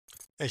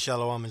Hey,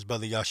 Shalom, it's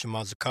Brother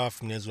Yashima Zakar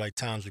from the Israelite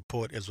Times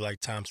Report,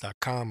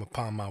 IsraeliteTimes.com.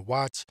 Upon my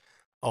watch,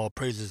 all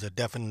praises are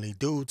definitely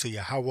due to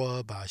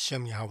Yahweh, by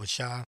Hashem Yahweh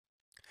Shah.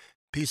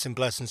 Peace and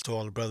blessings to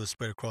all the brothers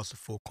spread across the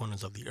four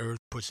corners of the earth,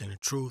 pushing the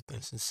truth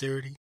and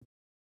sincerity.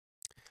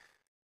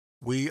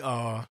 We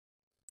are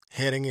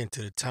heading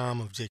into the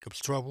time of Jacob's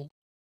trouble.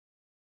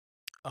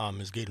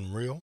 It's getting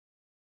real.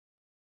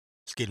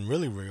 It's getting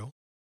really real.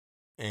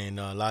 And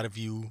a lot of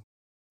you,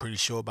 pretty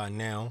sure by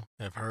now,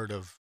 have heard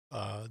of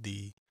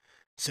the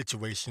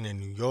situation in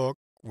New York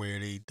where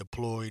they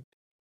deployed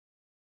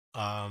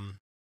damn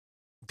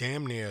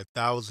near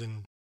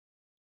 1,000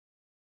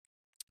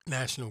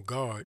 National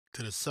Guard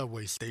to the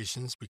subway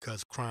stations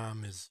because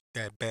crime is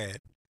that bad.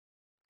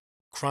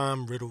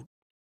 Crime riddled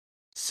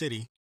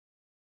city.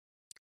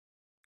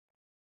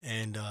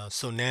 And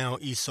so now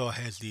Esau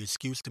has the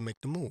excuse to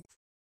make the move.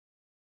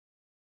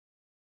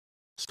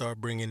 Start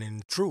bringing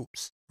in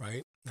troops,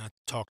 right? I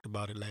talked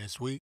about it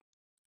last week.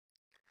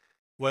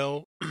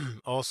 Well,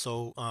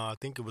 also, I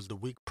think it was the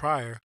week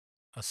prior,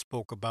 I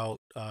spoke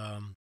about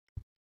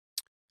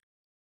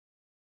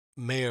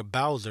Mayor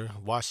Bowser,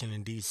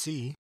 Washington,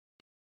 D.C.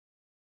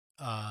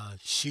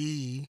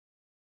 She,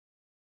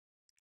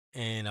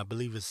 and I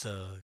believe is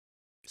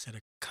it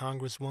a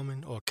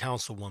congresswoman or a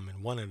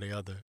councilwoman, one or the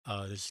other,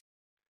 this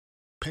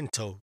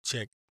Pinto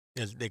chick.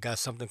 They got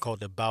something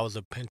called the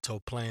Bowser Pinto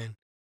Plan,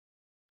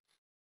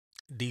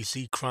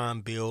 DC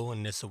crime bill,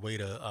 and it's a way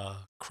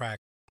to crack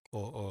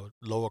or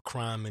lower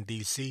crime in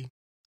DC.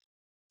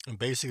 And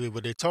basically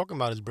what they're talking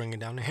about is bringing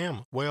down the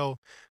hammer. Well,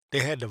 they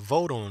had to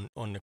vote on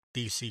the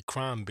DC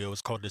crime bill.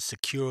 It's called the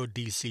Secure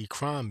DC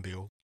Crime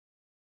Bill.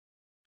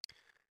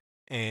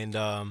 And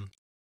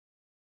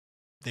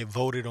they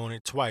voted on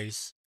it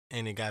twice,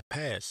 and it got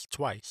passed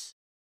twice.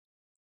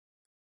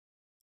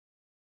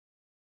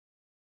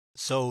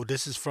 So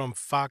this is from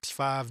Fox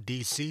 5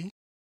 DC.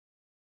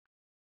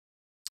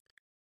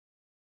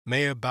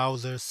 Mayor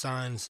Bowser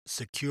signs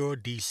Secure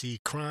DC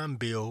Crime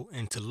Bill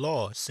into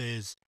law,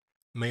 says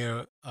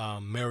Mayor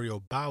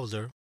Mario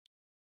Bowser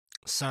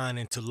signed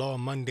into law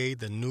Monday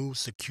the new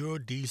Secure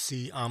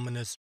DC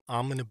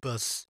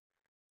Omnibus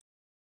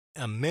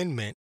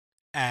Amendment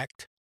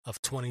Act of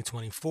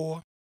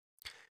 2024.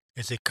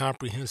 It's a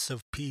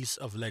comprehensive piece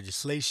of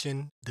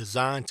legislation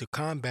designed to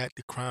combat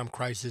the crime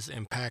crisis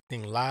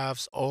impacting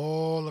lives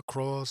all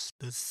across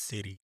the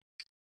city.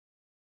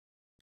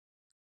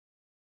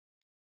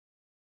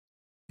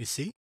 You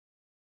see?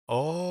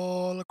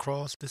 All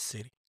across the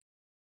city.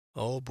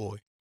 Oh boy.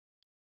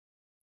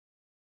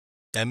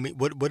 That mean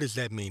what does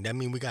that mean? That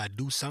mean we gotta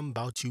do something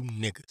about you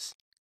niggas.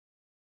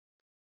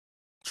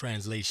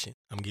 Translation.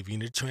 I'm giving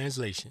you the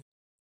translation.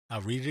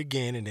 I'll read it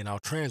again and then I'll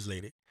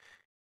translate it.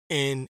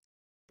 And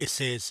it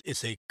says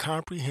it's a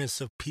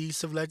comprehensive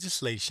piece of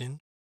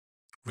legislation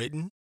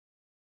written,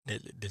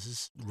 this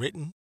is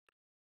written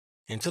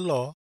into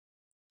law,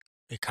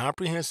 a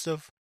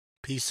comprehensive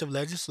piece of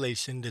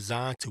legislation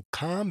designed to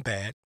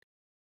combat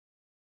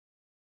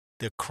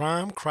the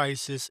crime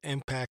crisis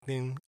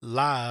impacting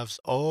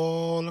lives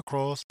all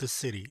across the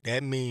city.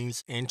 That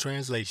means, in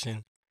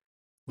translation,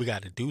 we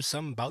got to do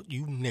something about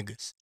you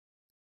niggas.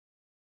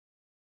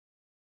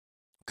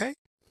 Okay?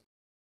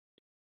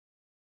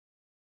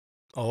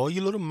 All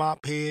you little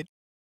mop head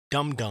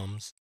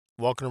dum-dums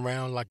walking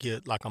around like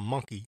you're like a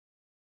monkey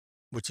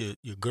with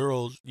your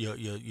girls, your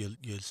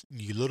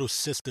little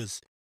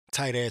sister's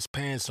tight ass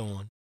pants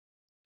on,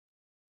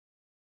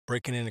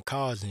 breaking into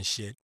cars and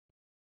shit,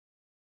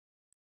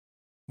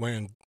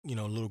 wearing,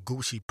 little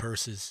Gucci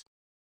purses,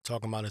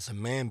 talking about it's a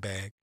man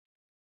bag.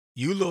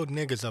 You little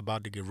niggas are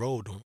about to get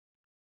rolled on.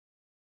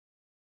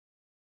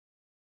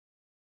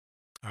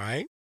 All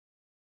right?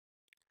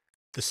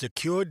 The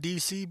Secure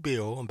DC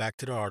bill, and back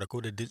to the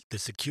article, the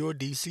Secure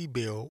DC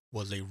bill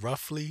was a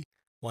roughly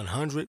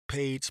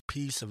 100-page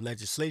piece of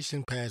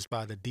legislation passed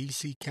by the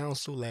DC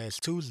Council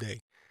last Tuesday.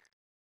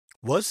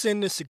 What's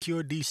in the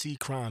Secure DC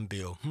crime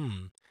bill?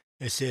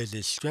 It says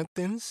it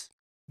strengthens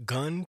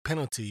gun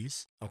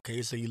penalties.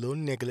 Okay, so you little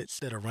nigglets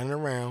that are running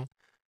around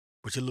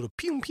with your little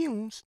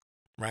pew-pews,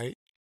 right?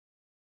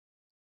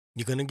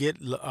 You're going to get,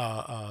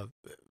 I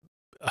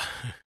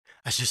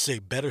should say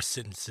better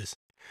sentences,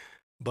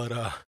 but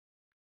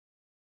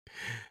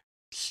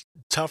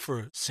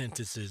tougher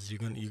sentences.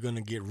 You're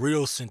gonna get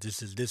real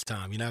sentences this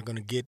time. You're not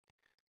gonna get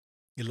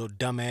your little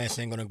dumbass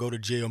ain't gonna go to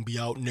jail and be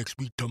out next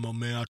week. Tell my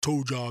man, I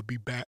told y'all I'd be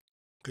back,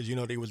 because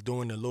they was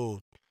doing the little,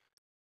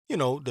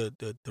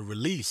 the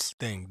release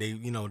thing. They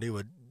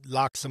would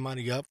lock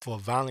somebody up for a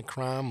violent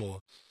crime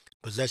or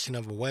possession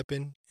of a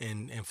weapon,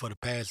 and for the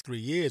past 3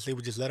 years they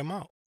would just let them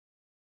out.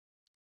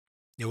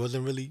 It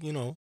wasn't really,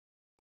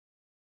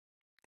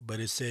 but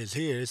it says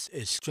here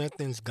it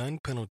strengthens gun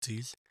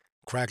penalties,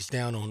 cracks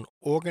down on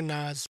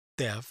organized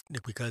theft,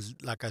 because,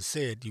 like I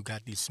said, you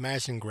got these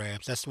smash and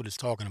grabs. That's what it's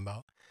talking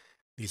about.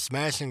 These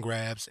smash and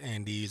grabs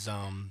and these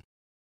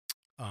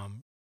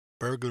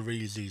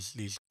burglaries,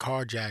 these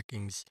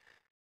carjackings.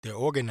 They're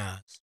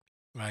organized,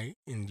 right?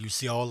 And you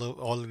see all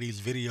of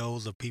these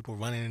videos of people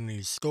running in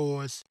these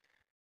stores,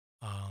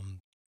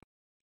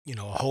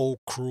 a whole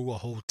crew, a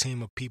whole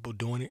team of people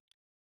doing it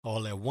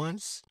all at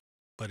once.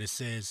 But it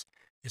says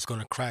it's going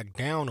to crack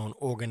down on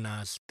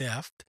organized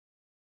theft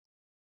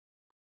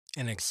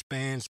and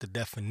expands the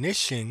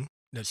definition.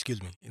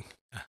 Excuse me.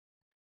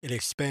 It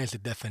expands the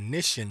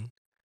definition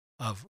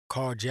of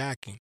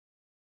carjacking.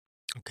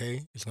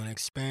 Okay, it's going to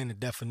expand the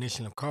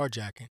definition of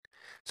carjacking.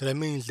 So that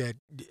means that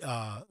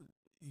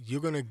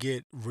you're going to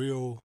get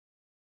real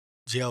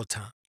jail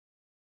time,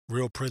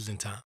 real prison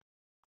time.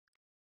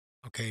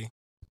 Okay,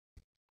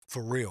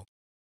 for real.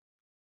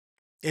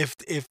 If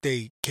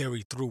they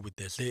carry through with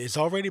this, it's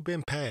already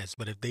been passed.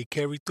 But if they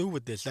carry through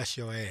with this, that's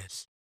your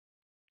ass.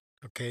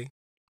 Okay,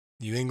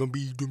 you ain't gonna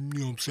be, what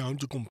I'm saying. I'm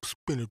just gonna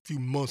spend a few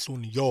months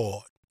on the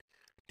yard,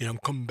 then I'm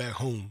coming back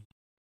home.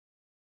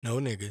 No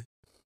nigga,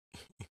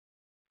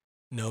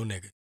 no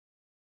nigga.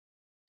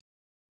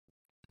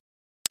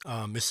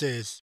 It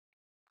says,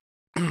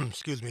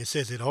 excuse me. It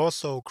says it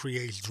also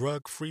creates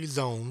drug-free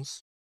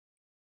zones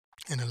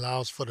and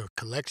allows for the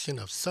collection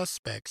of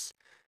suspects'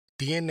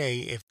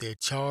 DNA if they're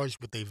charged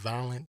with a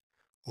violent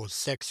or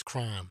sex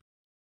crime.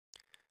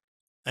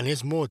 And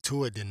there's more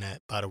to it than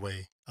that, by the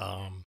way.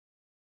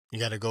 You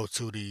got to go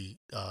to the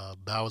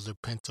Bowser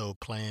Pinto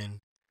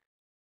plan.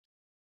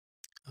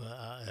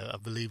 I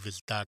believe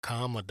it's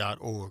 .com or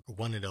 .org,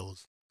 one of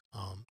those,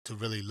 to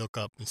really look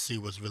up and see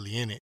what's really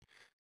in it.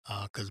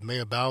 Because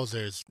Mayor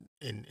Bowser is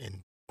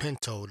in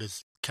Pinto,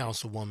 this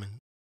councilwoman,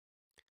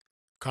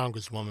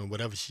 congresswoman,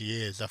 whatever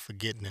she is, I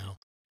forget now.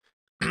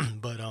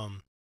 But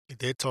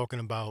they're talking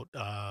about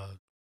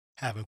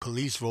having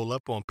police roll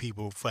up on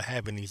people for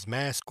having these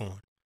masks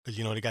on. Because,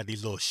 they got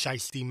these little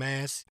shiesty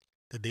masks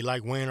that they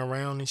like wearing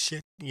around and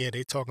shit. Yeah,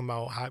 they talking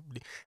about how.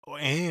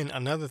 And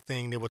another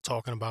thing they were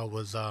talking about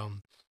was,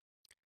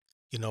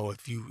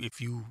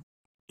 if you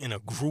in a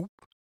group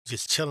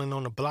just chilling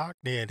on the block,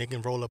 yeah, they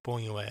can roll up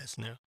on your ass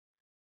now.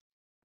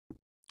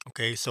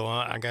 Okay, so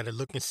I got to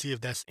look and see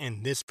if that's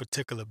in this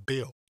particular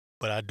bill.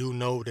 But I do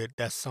know that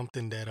that's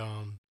something that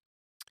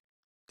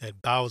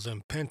Bowser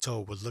and Pinto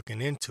was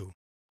looking into.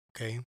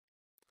 Okay.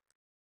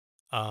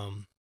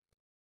 Um,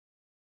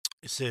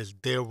 it says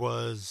there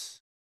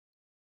was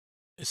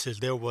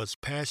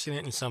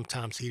passionate and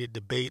sometimes heated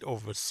debate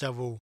over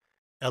several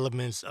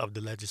elements of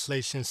the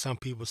legislation. Some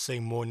people say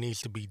more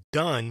needs to be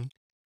done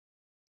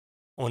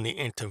on the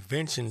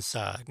intervention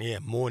side. Yeah,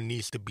 more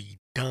needs to be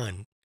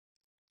done.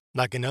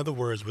 Like, in other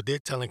words, what they're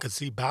telling, because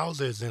see,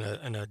 Bowser is in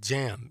a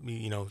jam.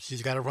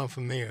 She's got to run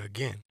for mayor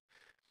again.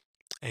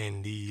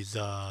 And these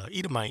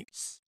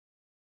Edomites,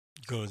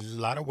 because there's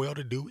a lot of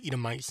well-to-do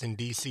Edomites in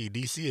D.C.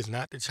 D.C. is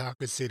not the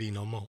chocolate city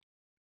no more.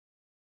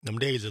 Them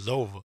days is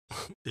over.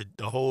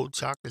 the whole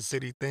chocolate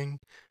city thing,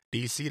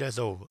 D.C., that's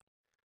over.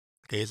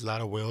 There's a lot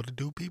of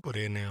well-to-do people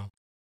there now.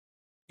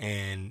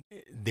 And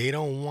they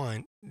don't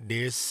want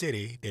their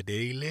city that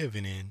they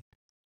living in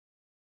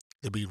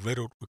to be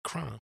riddled with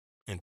crime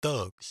and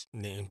thugs.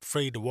 And they're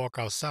afraid to walk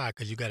outside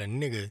because you got a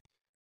nigga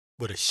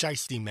with a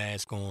shiesty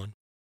mask on,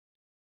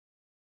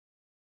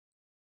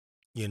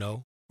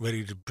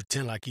 ready to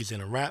pretend like he's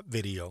in a rap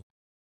video,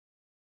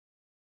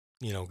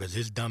 because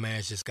his dumb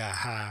ass just got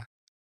high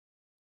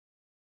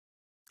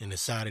and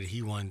decided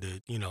he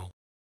wanted to,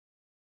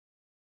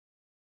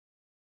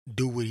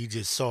 do what he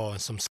just saw in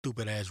some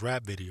stupid ass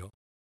rap video.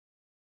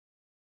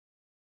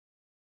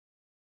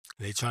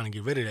 They trying to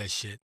get rid of that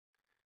shit.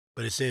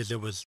 But it says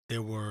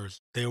there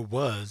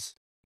was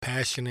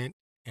passionate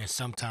and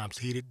sometimes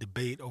heated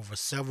debate over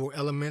several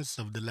elements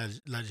of the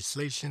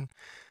legislation.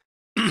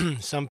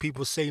 Some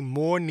people say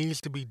more needs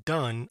to be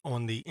done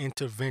on the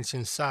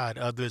intervention side.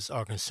 Others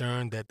are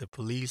concerned that the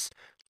police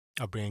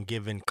are being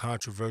given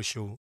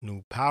controversial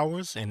new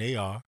powers, and they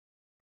are,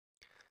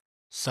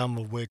 some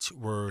of which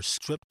were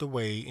stripped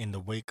away in the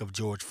wake of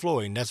George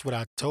Floyd. And that's what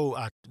I told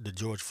the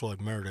George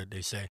Floyd murder,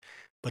 they say.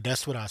 But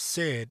that's what I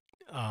said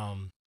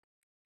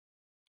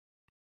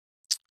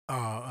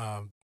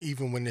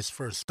even when this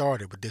first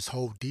started with this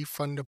whole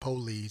defund the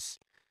police,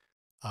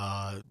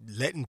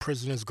 letting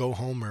prisoners go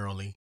home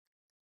early.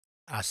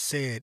 I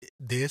said,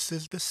 this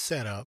is the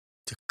setup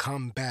to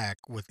come back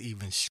with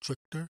even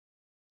stricter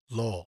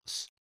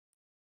laws.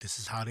 This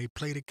is how they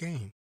play the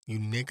game. You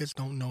niggas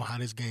don't know how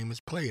this game is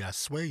played. I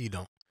swear you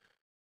don't.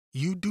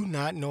 You do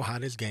not know how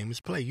this game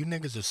is played. You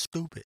niggas are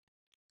stupid.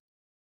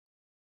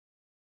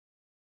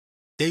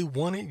 They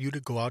wanted you to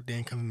go out there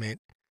and commit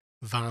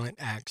violent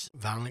acts,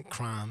 violent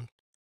crime.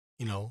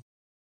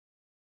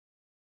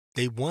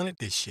 They wanted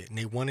this shit, and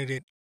they wanted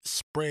it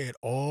spread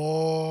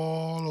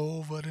all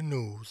over the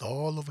news,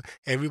 all over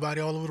everybody,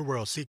 all over the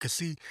world. See,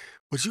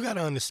 what you got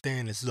to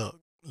understand is,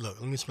 look,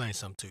 let me explain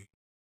something to you.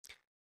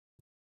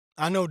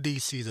 I know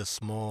DC is a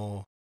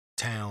small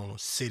town or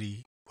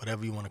city,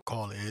 whatever you want to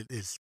call it.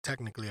 It's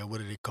technically, what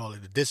do they call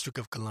it? The District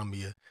of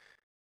Columbia.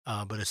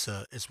 But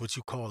it's what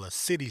you call a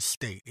city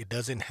state. It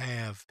doesn't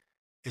have,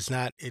 it's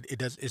not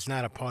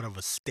a part of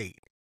a state.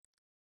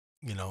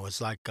 It's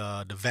like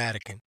the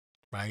Vatican,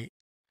 right?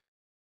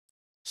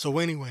 So,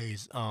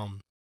 anyways,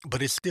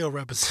 but it still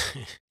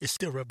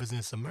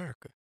represents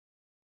America.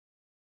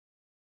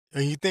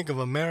 When you think of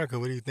America,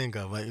 what do you think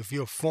of? Like, if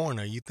you're a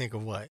foreigner, you think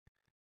of what?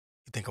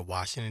 You think of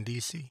Washington,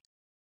 D.C.,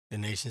 the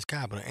nation's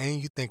capital,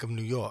 and you think of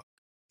New York.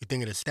 You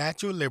think of the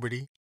Statue of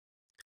Liberty,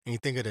 and you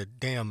think of the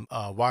damn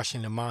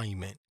Washington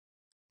Monument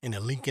and the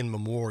Lincoln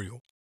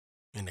Memorial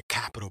and the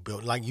Capitol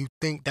building. Like, you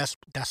think that's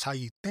how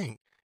you think.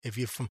 If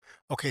you're from,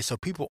 okay, so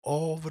people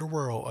all over the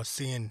world are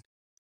seeing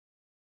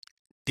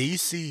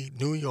D.C.,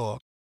 New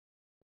York,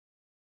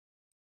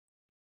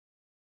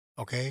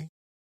 okay,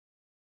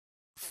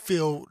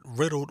 filled,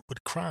 riddled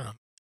with crime.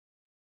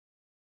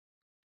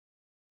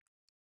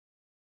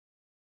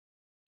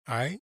 All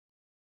right.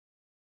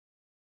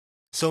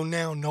 So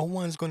now no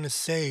one's going to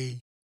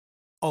say,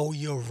 oh,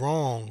 you're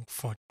wrong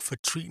for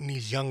treating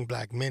these young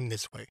black men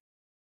this way,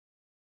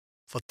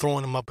 for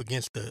throwing them up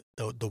against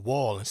the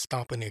wall and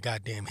stomping their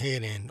goddamn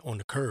head in on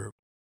the curb.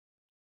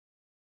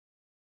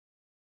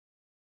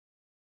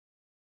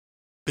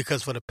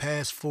 Because for the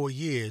past 4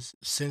 years,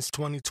 since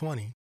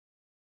 2020,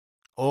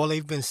 all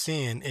they've been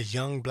seeing is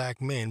young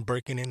black men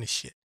breaking into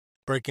shit,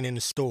 breaking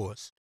into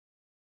stores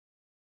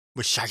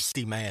with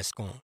shiesty mask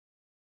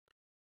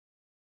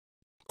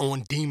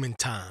on demon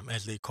time,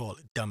 as they call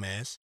it,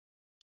 dumbass.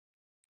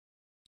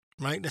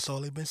 Right? That's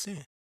all they've been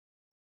seeing.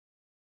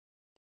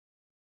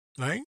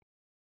 Right?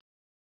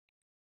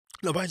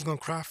 Nobody's gonna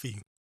cry for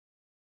you.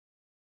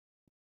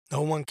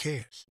 No one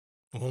cares.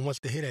 No one wants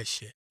to hear that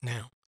shit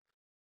now.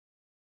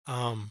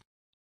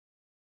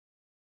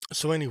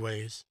 So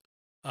anyways,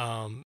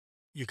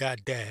 you got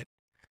that.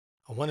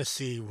 I want to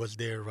see, was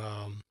there,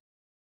 I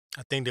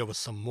think there was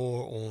some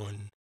more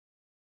on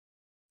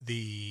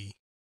the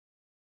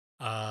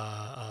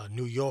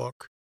New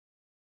York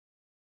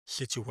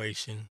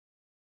situation.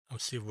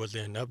 Let's see, was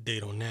there an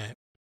update on that?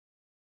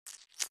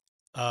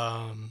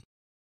 I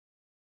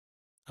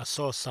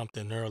saw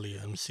something earlier.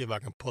 Let me see if I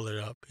can pull it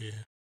up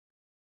here.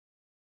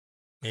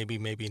 Maybe,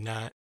 maybe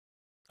not.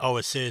 Oh,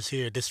 it says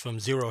here, this from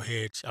Zero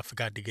Hedge. I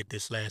forgot to get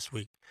this last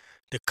week.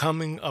 The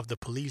coming of the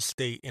police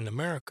state in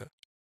America.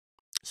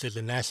 It says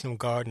the National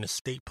Guard and the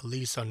state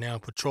police are now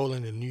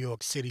patrolling the New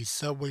York City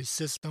subway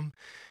system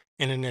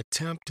in an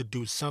attempt to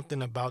do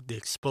something about the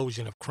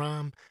explosion of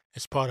crime.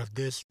 As part of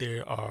this,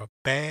 there are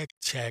bag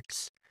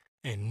checks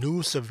and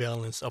new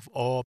surveillance of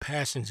all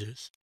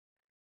passengers.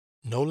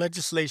 No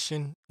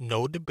legislation,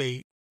 no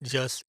debate,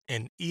 just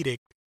an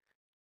edict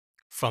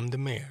from the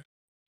mayor.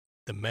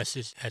 The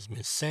message has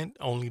been sent.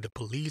 Only the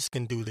police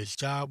can do this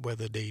job.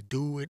 Whether they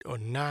do it or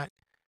not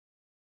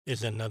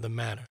is another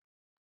matter.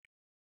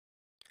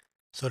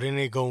 So then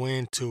they go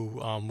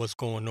into what's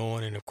going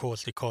on, and of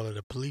course they call it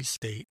a police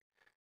state.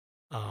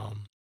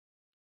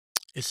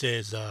 It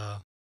says, I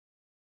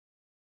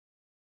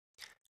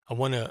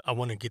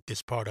wanna get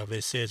this part of it.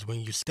 It says, when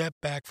you step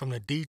back from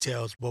the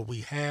details, what we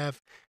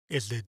have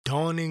is the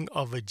dawning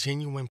of a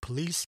genuine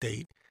police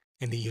state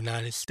in the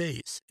United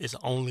States. It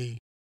only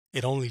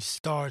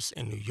starts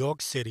in New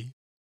York City.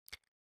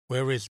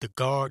 Where is the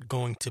guard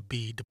going to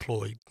be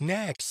deployed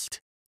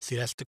next? See,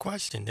 that's the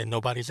question that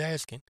nobody's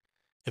asking.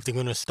 If they're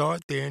going to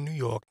start there in New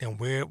York, then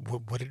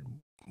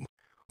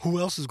who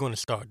else is going to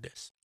start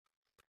this?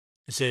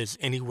 It says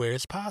anywhere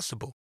is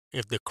possible.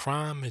 If the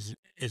crime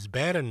is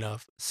bad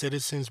enough,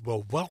 citizens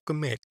will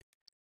welcome it.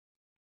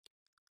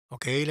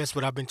 Okay, that's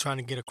what I've been trying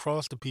to get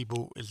across to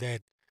people, is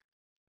that,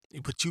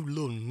 but you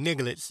little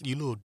nigglets, you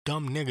little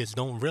dumb niggas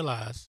don't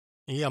realize,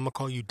 and yeah, I'm going to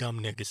call you dumb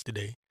niggas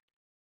today.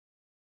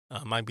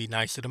 Might be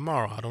nicer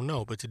tomorrow, I don't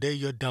know, but today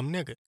you're a dumb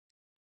nigga.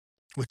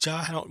 What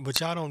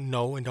y'all don't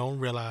know and don't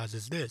realize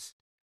is this.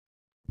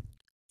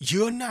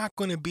 You're not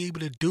going to be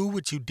able to do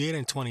what you did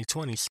in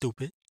 2020,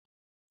 stupid.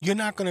 You're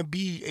not going to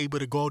be able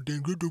to go out there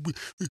and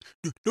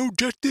no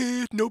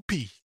justice, no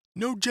peace.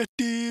 No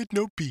justice,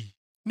 no peace.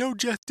 No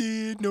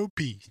justice, no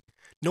peace.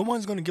 No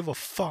one's going to give a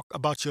fuck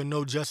about your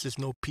no justice,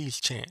 no peace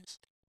chance.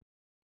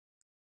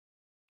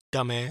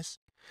 Dumbass.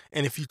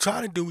 And if you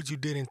try to do what you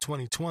did in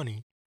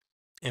 2020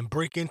 and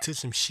break into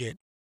some shit,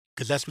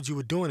 because that's what you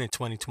were doing in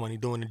 2020,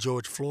 during the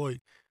George Floyd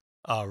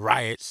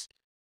riots,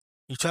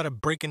 you try to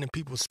break into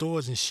people's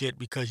stores and shit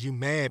because you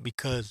mad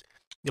because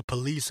the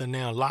police are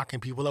now locking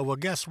people up. Well,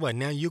 guess what?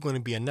 Now you're going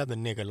to be another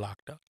nigga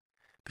locked up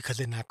because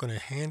they're not going to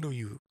handle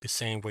you the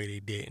same way they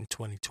did in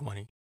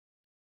 2020.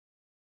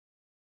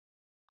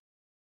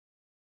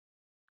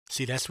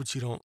 See, that's what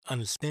you don't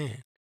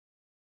understand.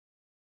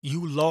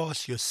 You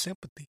lost your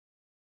sympathy.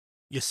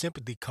 Your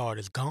sympathy card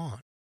is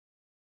gone.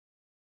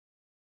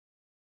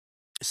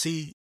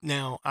 See,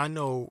 now I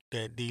know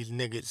that these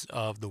niggas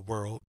of the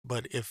world,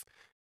 but if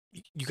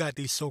you got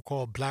these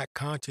so-called black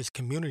conscious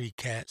community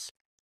cats,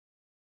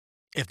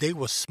 if they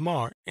were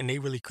smart and they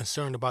really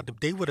concerned about them,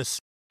 they would have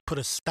put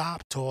a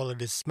stop to all of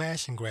this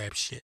smash and grab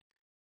shit.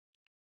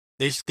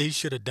 They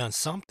should have done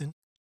something.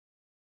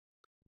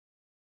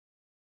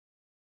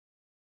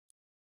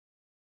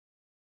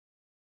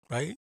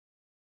 Right?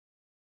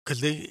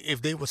 Because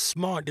if they were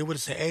smart, they would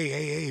have said,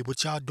 hey,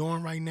 what y'all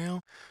doing right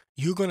now?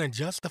 You're gonna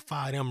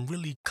justify them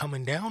really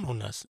coming down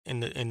on us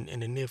in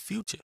the near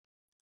future.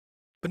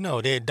 But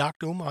no,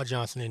 Dr. Umar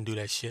Johnson didn't do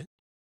that shit.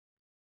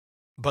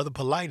 Brother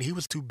Polite, he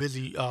was too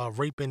busy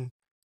raping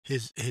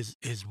his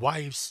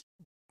wife's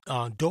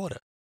daughter.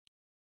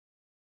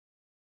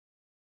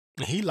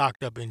 And he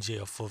locked up in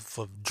jail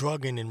for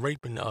drugging and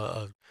raping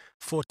a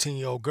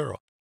 14-year-old girl.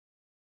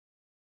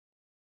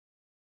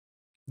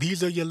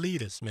 These are your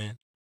leaders, man.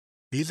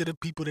 These are the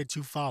people that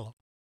you follow.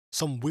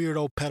 Some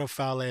weirdo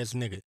pedophile ass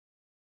nigga.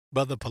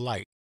 Brother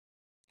Polite.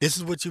 This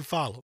is what you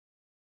follow.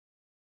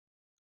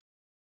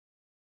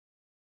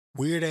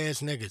 Weird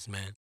ass niggas,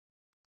 man.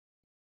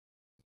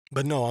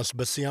 But no,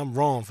 but see, I'm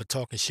wrong for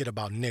talking shit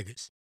about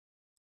niggas.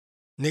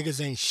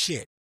 Niggas ain't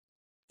shit.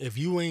 If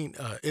you ain't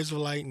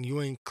Israelite and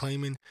you ain't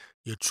claiming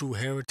your true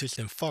heritage,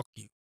 then fuck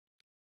you.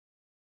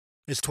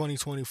 It's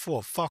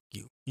 2024. Fuck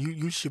you.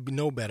 You should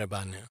know better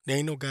by now. There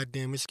ain't no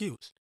goddamn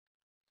excuse.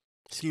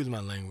 Excuse my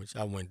language.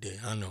 I went there.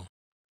 I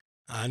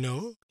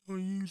know.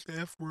 Don't use the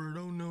F word.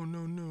 Oh no,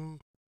 no, no.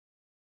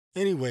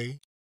 Anyway,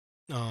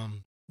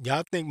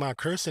 y'all think my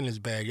cursing is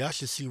bad. Y'all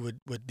should see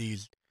what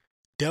these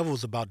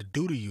devils about to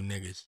do to you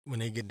niggas when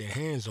they get their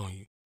hands on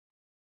you.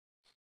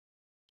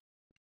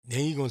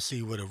 Then you're gonna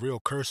see what a real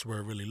curse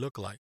word really look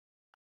like.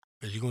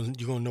 Because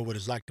you're gonna know what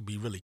it's like to be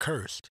really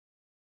cursed.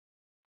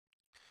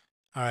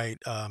 All right,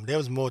 there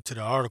was more to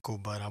the article,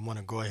 but I want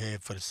to go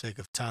ahead for the sake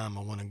of time.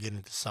 I want to get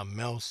into something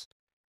else.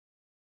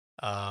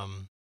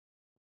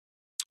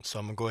 So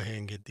I'm gonna go ahead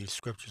and get these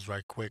scriptures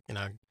right quick, and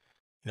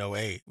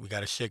hey, we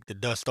gotta shake the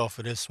dust off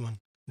of this one.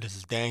 This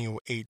is Daniel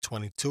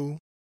 8:22.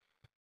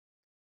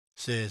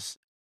 Says,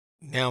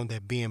 now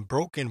that being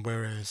broken,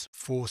 whereas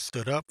four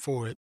stood up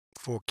for it,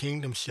 four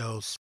kingdoms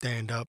shall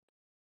stand up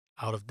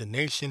out of the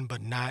nation,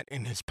 but not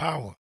in his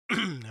power.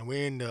 And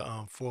we're in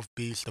the fourth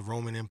beast, the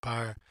Roman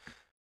Empire,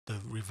 the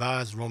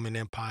revised Roman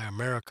Empire,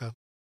 America,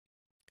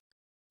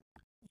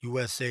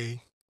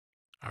 USA.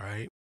 All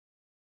right.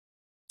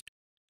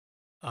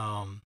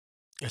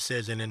 It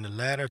says, and in the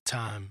latter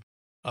time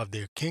of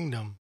their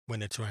kingdom, when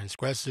the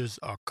transgressors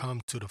are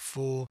come to the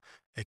full,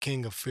 a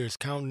king of fierce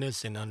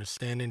countenance and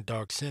understanding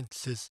dark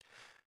senses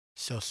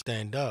shall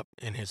stand up,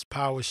 and his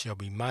power shall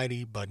be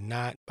mighty, but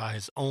not by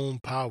his own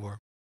power.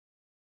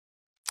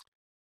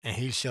 And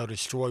he shall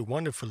destroy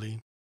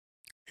wonderfully,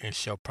 and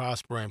shall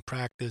prosper in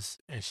practice,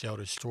 and shall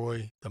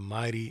destroy the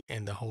mighty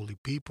and the holy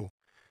people.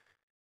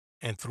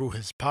 And through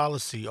his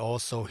policy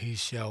also he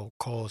shall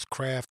cause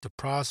craft to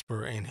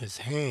prosper in his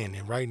hand.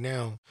 And right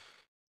now,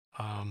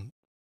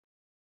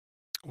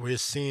 we're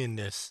seeing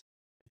this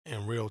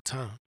in real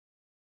time.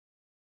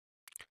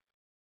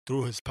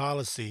 Through his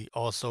policy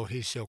also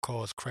he shall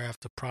cause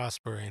craft to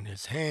prosper in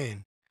his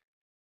hand.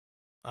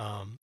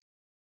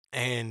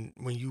 And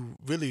when you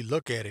really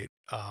look at it,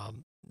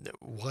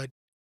 what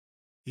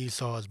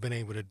Esau has been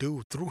able to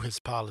do through his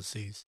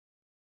policies,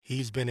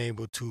 he's been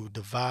able to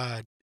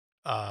divide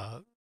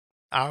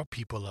our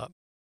people up.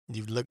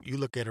 You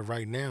look at it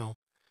right now.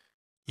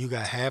 You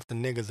got half the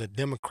niggas are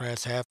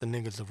Democrats, half the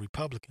niggas are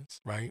Republicans,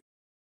 right?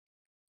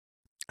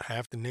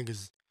 Half the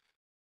niggas,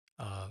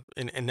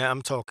 and now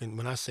I'm talking,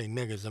 when I say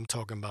niggas, I'm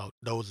talking about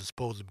those that are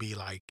supposed to be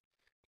like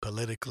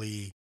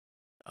politically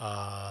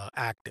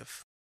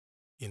active,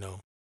 you know.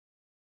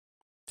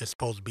 They're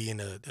supposed to be in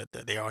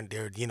they aren't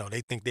there,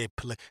 they think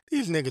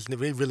these niggas,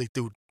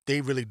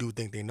 they really do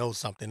think they know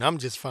something. I'm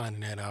just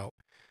finding that out.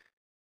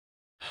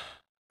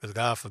 Because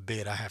God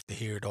forbid I have to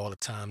hear it all the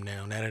time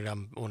now. Now that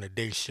I'm on a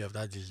day shift,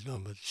 I just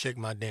shake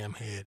my damn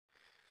head.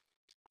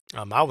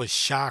 I was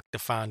shocked to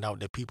find out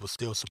that people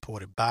still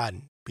supported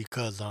Biden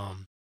because,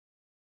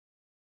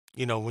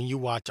 when you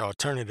watch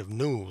alternative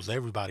news,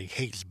 everybody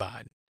hates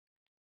Biden,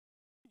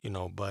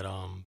 but,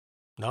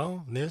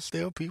 no, there's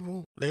still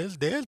people, there's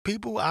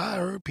people, I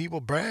heard people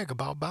brag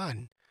about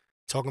Biden,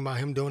 talking about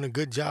him doing a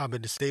good job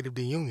at the State of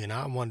the Union.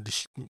 I wanted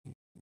to,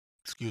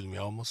 excuse me,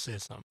 I almost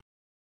said something.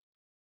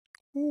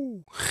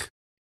 Ooh.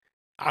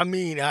 I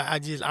mean,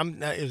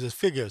 it was a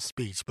figure of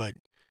speech, but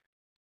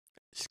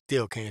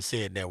still can't say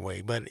it that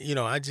way. But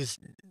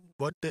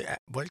what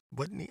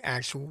in the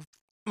actual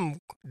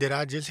did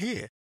I just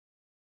hear?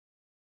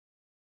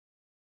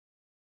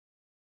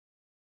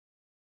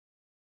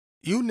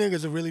 You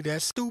niggas are really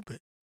that stupid.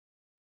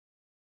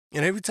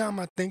 And every time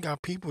I think our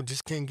people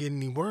just can't get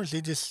any worse,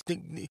 they just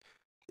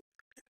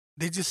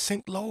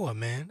sink lower,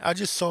 man. I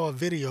just saw a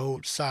video,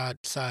 side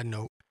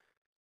note,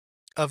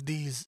 of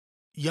these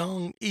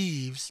young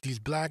Eves, these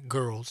black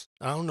girls.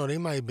 I don't know, they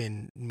might have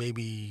been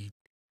maybe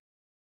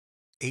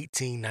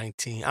 18,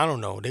 19. I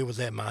don't know. They was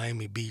at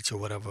Miami Beach or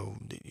whatever,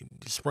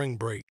 spring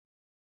break,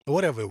 or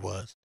whatever it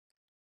was.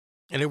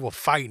 And they were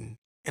fighting.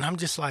 And I'm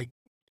just like,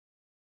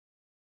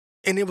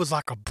 and it was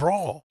like a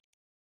brawl.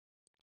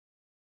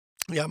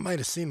 Yeah, I might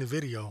have seen the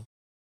video.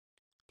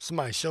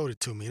 Somebody showed it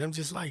to me. And I'm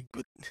just like,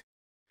 but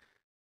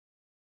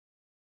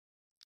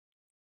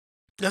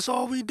that's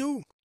all we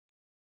do.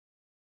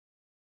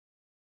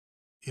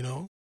 You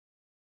know?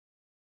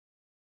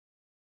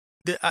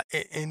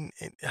 And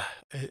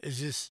it's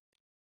just,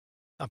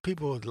 our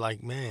people are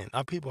like, man,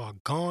 our people are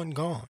gone.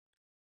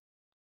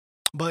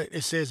 But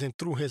it says, and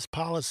through his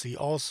policy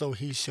also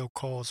he shall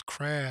cause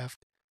craft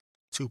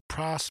to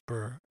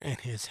prosper in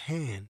his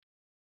hand.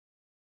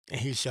 and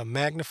he shall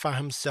magnify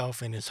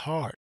himself in his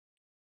heart,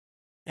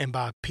 and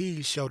by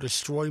peace shall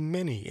destroy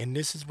many. And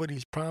this is what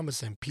he's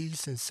promising: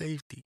 peace and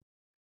safety.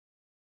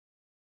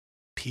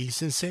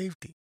 Peace and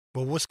safety.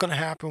 Well, what's going to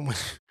happen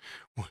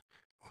when,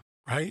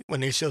 right?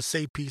 When they shall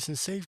say peace and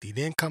safety,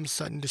 then comes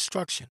sudden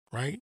destruction,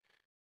 right?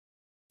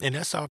 And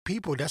that's our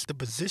people. That's the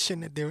position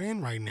that they're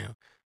in right now,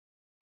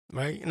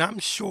 right? And I'm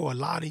sure a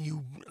lot of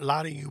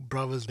you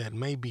brothers that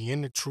may be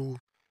in the truth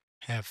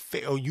have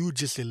faith, or you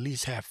just at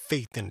least have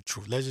faith in the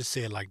truth. Let's just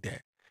say it like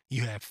that.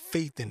 You have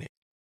faith in it.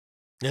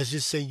 Let's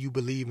just say you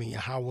believe in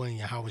Yahweh and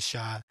Yahweh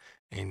Shai,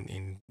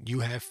 and you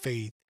have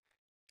faith.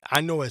 I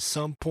know at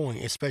some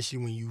point, especially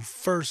when you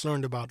first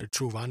learned about the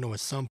truth, I know at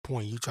some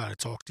point you try to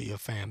talk to your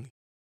family.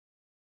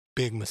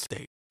 Big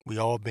mistake. We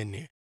all been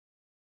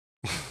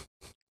there.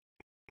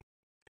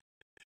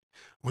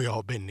 We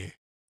all been there.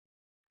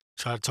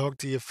 Try to talk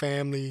to your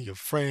family, your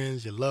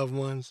friends, your loved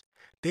ones.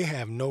 They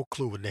have no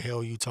clue what the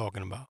hell you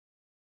talking about.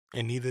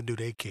 And neither do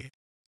they care.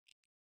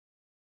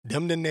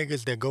 Them the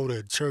niggas that go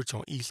to church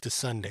on Easter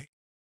Sunday.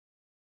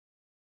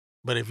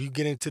 But if you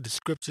get into the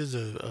scriptures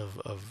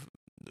of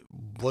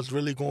what's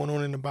really going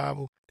on in the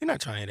Bible, they're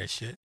not trying that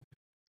shit.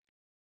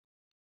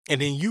 And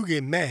then you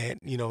get mad,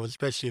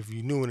 especially if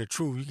you're new in the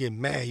truth, you get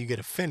mad, you get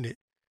offended.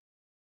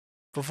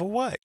 But for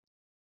what?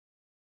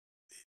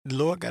 The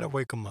Lord got to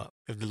wake them up.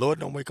 If the Lord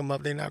don't wake them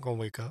up, they're not going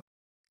to wake up.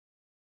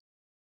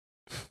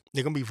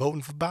 They're going to be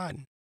voting for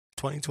Biden,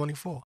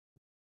 2024.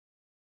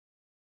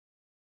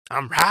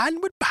 I'm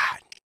riding with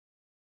Biden.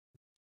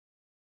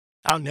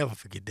 I'll never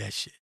forget that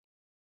shit.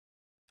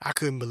 I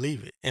couldn't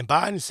believe it. And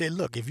Biden said,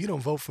 look, if you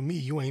don't vote for me,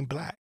 you ain't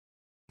black.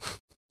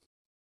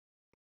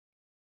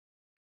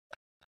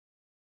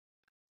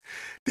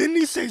 Didn't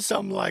he say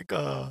something like,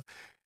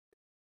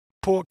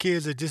 poor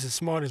kids are just as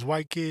smart as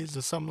white kids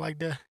or something like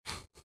that?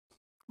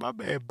 My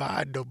man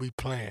Biden don't be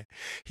playing.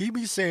 He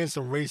be saying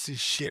some racist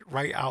shit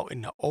right out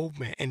in the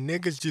open, and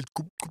niggas just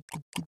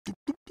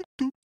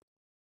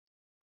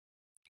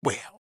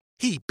well,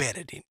 he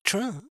better than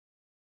Trump.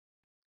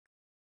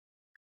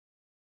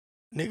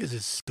 Niggas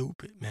is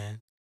stupid,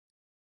 man.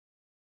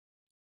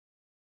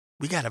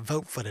 We gotta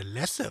vote for the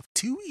lesser of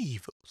two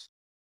evils.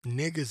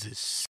 Niggas is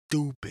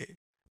stupid.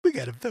 We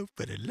gotta vote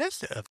for the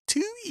lesser of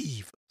two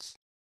evils.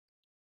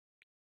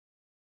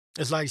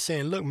 It's like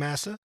saying, look,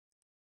 massa,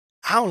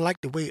 I don't like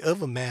the way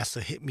other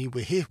massa hit me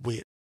with his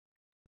whip,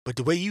 but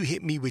the way you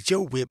hit me with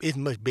your whip is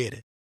much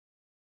better.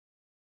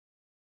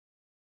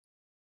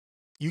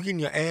 You getting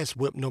your ass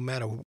whipped no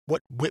matter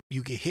what whip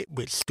you get hit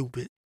with,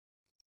 stupid.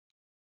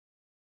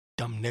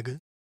 Dumb nigga.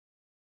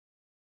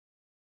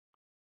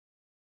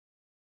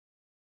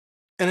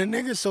 And a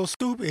nigga's so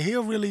stupid,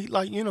 he'll really,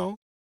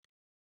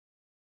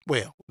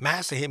 well,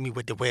 massa hit me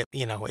with the whip,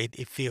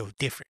 it feels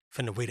different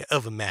from the way the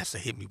other massa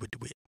hit me with the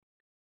whip.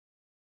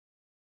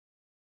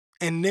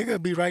 And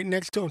nigga be right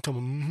next to him,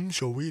 telling him,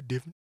 sure we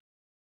different.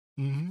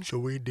 Sure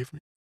we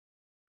different.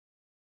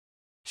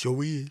 Sure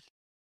we is.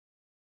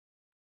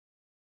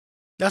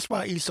 That's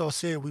why Esau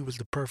said we was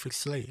the perfect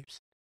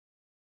slaves.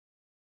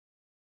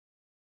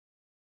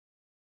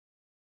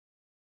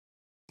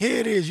 Here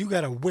it is, you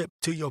got a whip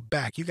to your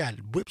back. You got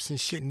whips and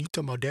shit, and you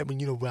talking about that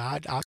one, well,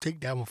 I'll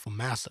take that one from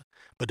massa.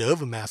 But the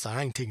other massa,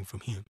 I ain't taking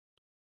from him.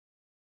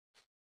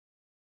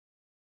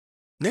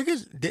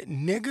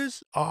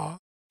 Niggas are,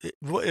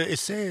 it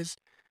says,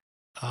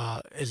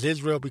 is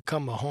Israel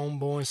become a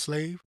homeborn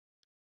slave?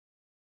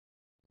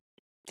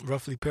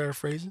 Roughly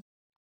paraphrasing.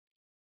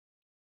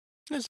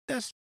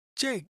 That's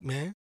Jake,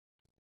 man.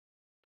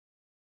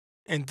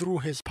 And through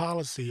his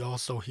policy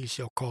also he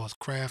shall cause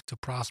craft to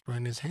prosper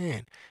in his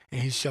hand,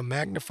 and he shall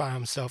magnify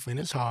himself in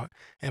his heart,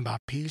 and by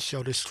peace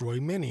shall destroy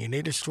many. And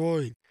they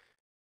destroyed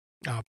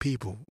our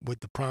people with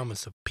the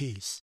promise of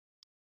peace.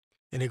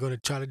 And they're going to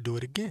try to do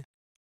it again.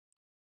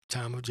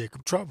 Time of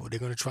Jacob trouble. They're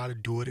going to try to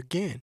do it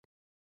again.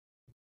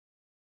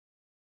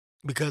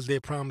 Because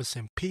they're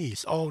promising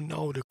peace. Oh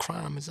no, the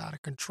crime is out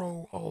of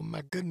control. Oh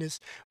my goodness,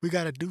 we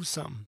got to do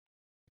something.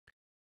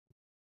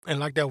 And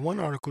like that one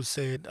article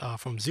said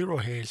from Zero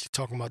Hedge,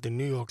 talking about the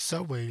New York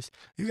subways,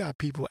 you got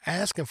people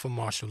asking for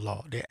martial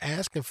law. They're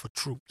asking for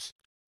troops.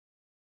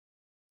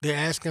 They're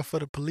asking for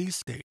the police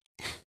state.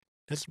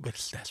 That's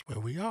where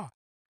we are.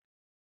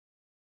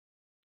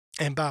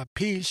 And by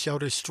peace shall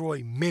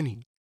destroy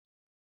many.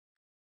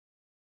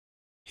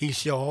 He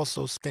shall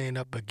also stand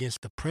up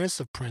against the prince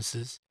of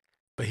princes,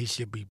 but he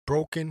shall be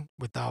broken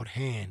without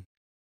hand.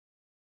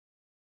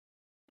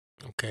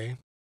 Okay.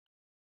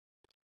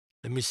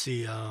 Let me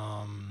see.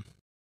 I'll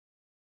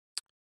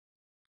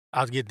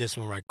get this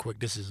one right quick.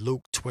 This is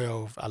Luke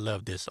 12. I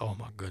love this. Oh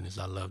my goodness,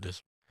 I love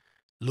this.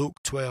 Luke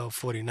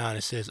 12:49.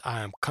 It says,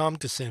 I am come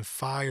to send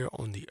fire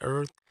on the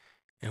earth,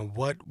 and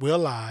what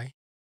will I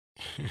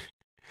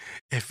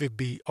if it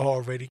be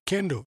already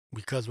kindled?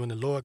 Because when the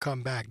Lord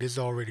come back, there's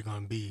already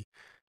going to be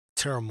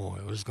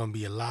turmoil. There's going to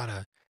be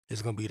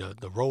there's going to be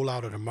the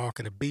rollout of the mark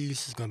of the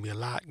beast. There's going to be a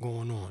lot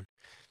going on.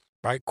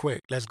 Right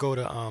quick. Let's go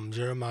to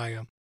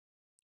Jeremiah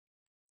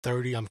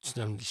 30. I'm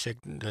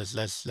shaking.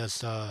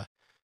 Let's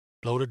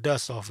Blow the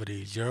dust off of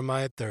these.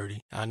 Jeremiah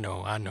 30. I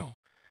know.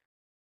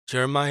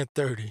 Jeremiah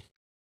 30.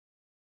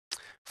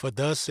 For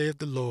thus saith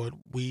the Lord,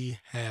 we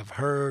have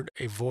heard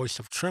a voice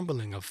of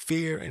trembling, of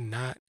fear, and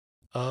not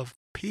of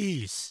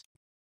peace.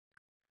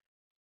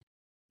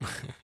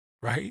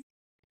 Right?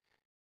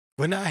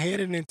 We're not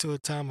headed into a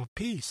time of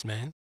peace,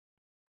 man.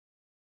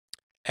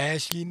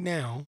 Ask ye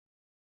now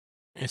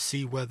and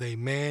see whether a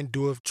man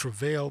doeth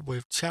travail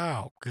with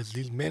child, because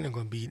these men are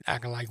going to be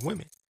acting like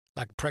women,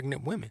 like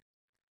pregnant women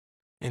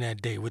in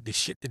that day with the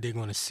shit that they're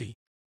going to see.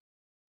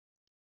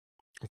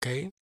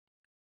 Okay?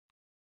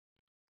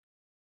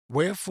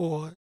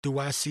 Wherefore do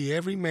I see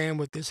every man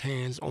with his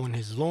hands on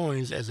his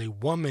loins as a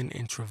woman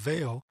in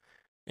travail,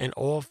 and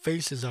all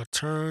faces are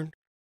turned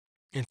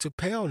into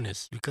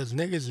paleness, because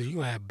niggas,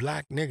 you have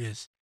black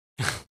niggas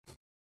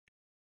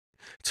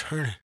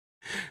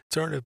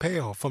turning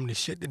pale from the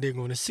shit that they're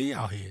going to see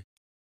out here.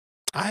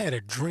 I had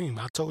a dream.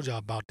 I told y'all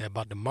about that,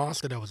 about the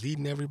monster that was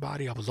eating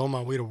everybody. I was on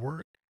my way to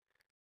work.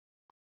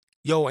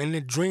 Yo, in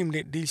the dream,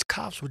 that these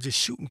cops were just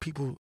shooting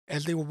people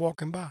as they were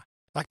walking by.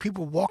 Like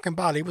people walking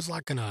by, they was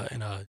like in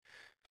a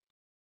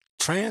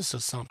trance or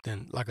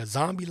something, like a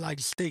zombie-like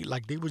state.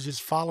 Like they was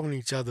just following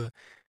each other,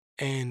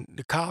 and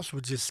the cops were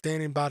just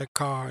standing by the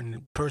car, and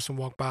the person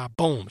walked by,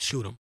 boom,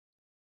 shoot him.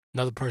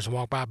 Another person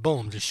walked by,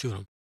 boom, just shoot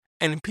him.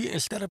 And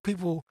instead of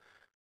people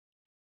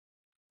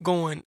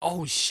going,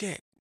 oh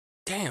shit,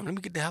 damn, let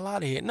me get the hell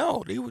out of here.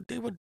 No, they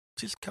would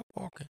just kept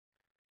walking.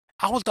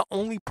 I was the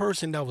only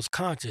person that was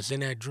conscious in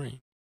that dream.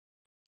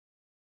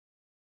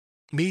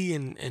 Me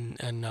and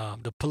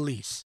the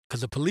police,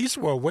 because the police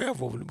were aware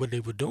of what they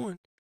were doing.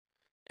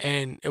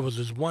 And it was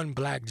this one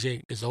black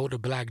Jake, this older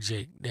black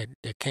Jake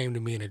that came to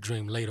me in a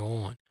dream later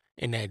on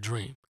in that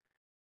dream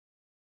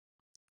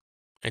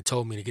and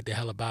told me to get the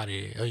hell up out of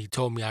here. Or he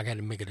told me I had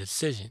to make a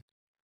decision.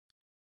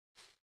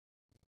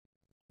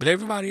 But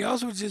everybody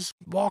else was just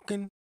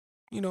walking,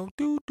 do,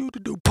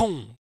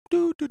 boom,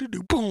 do,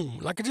 boom.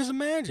 Like I just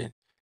imagine.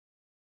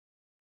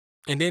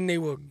 And then they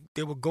were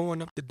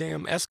going up the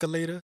damn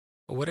escalator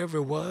or whatever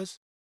it was.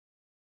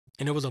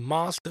 And there was a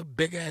monster,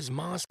 big ass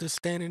monster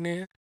standing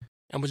there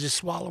and was just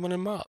swallowing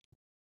them up.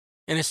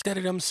 And instead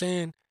of them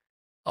saying,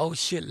 oh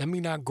shit, let me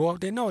not go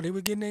up there, no, they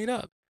were getting ate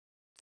up.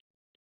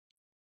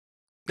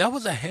 That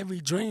was a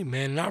heavy dream,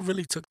 man. And I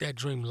really took that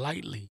dream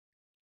lightly.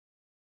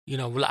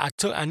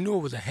 I knew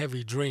it was a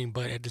heavy dream,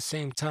 but at the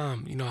same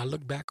time, I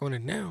look back on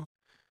it now.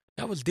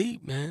 That was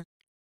deep, man.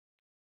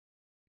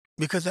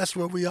 Because that's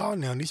where we are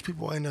now. These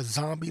people are in a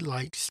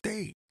zombie-like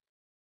state.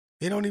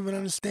 They don't even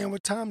understand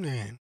what time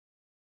they're in.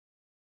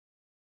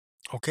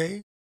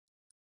 Okay?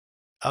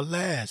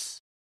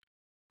 Alas,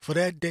 for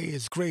that day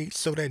is great,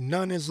 so that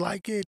none is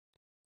like it.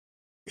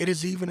 It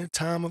is even a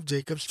time of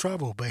Jacob's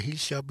trouble, but he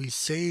shall be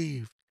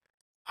saved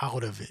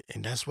out of it.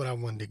 And that's what I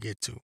wanted to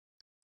get to.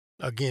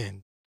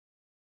 Again,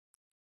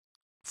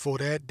 for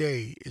that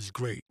day is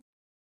great,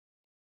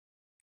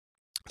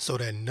 so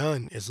that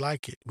none is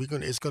like it.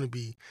 It's gonna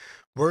be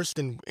worse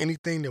than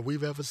anything that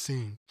we've ever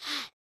seen.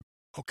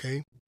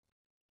 Okay?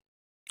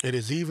 It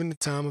is even the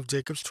time of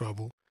Jacob's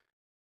trouble,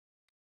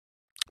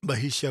 but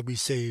he shall be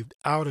saved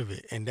out of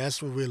it. And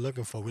that's what we're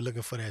looking for. We're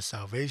looking for that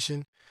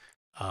salvation.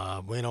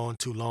 Went on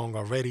too long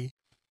already,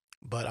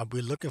 but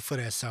we're looking for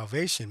that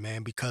salvation,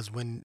 man, because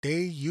when they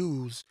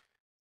use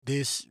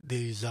this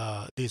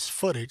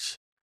footage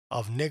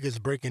of niggas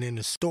breaking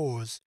into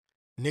stores,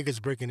 niggas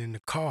breaking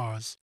into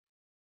cars,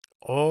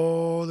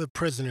 all the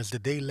prisoners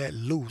that they let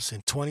loose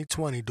in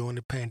 2020 during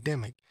the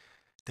pandemic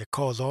that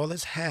caused all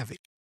this havoc,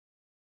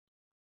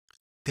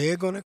 they're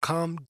going to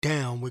come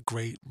down with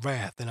great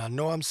wrath. And I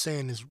know I'm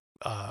saying this,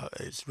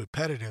 it's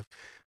repetitive,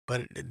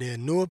 but there are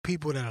newer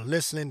people that are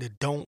listening that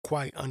don't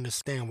quite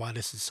understand why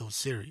this is so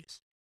serious.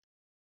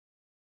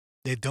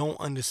 They don't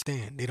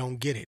understand. They don't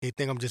get it. They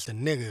think I'm just a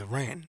nigga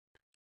ranting.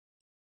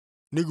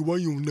 Nigga, why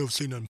you never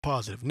say nothing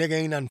positive? Nigga,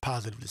 ain't nothing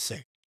positive to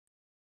say.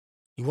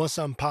 You want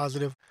something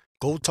positive?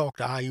 Go talk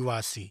to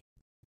IUIC.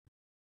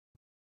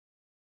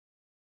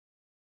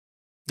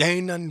 There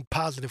ain't nothing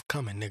positive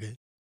coming, nigga.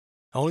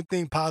 The only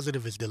thing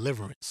positive is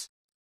deliverance.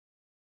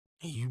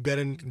 And you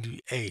better,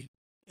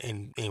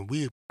 and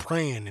we're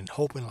praying and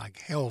hoping like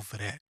hell for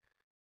that.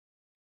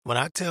 When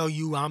I tell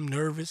you I'm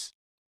nervous,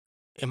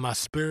 in my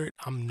spirit,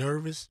 I'm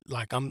nervous.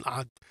 Like I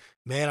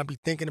be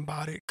thinking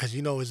about it, cause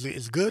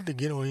it's good to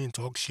get on here and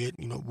talk shit,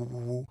 woo woo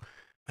woo.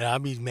 But I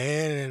be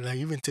man, and like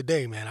even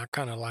today, man, I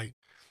kind of like,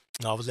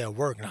 I was at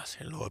work and I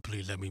said, Lord,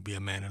 please let me be a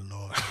man of the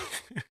Lord.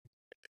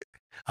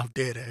 I'm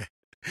dead at.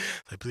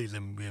 Like, please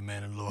let me be a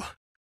man of the Lord.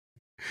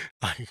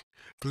 Like,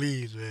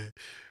 please, man,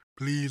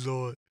 please,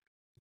 Lord.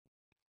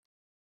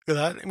 Cause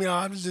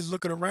I was just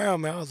looking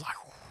around, man. I was like,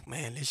 oh,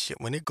 man, this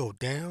shit when it go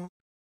down.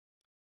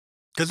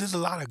 Cause there's a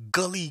lot of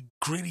gully,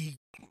 gritty,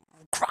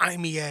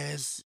 grimy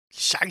ass,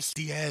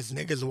 shiesty ass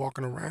niggas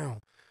walking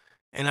around.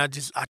 And I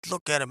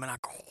look at them and I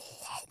go, oh,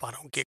 I hope I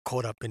don't get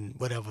caught up in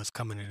whatever's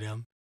coming to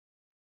them.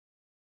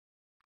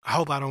 I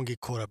hope I don't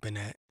get caught up in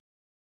that.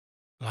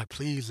 Like,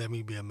 please let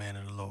me be a man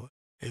of the Lord.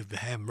 If you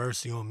have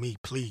mercy on me,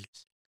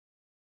 please.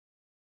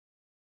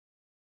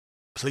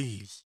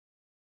 Please,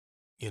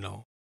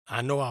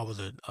 I know I was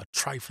a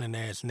trifling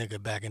ass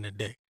nigga back in the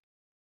day,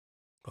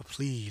 but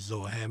please,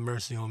 Lord, have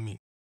mercy on me.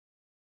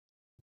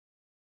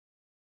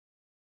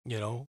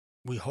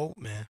 We hope,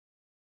 man.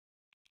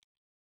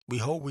 We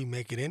hope we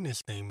make it in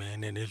this thing,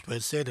 man. And it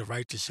said the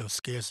righteous shall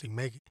scarcely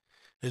make it.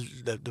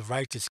 The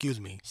righteous,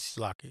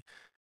 Slocky.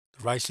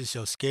 The righteous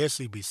shall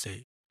scarcely be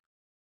saved,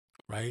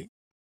 right?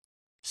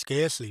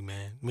 Scarcely,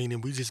 man.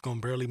 Meaning we just gonna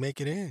barely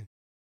make it in.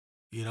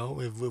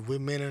 If we're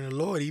men of the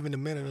Lord, even the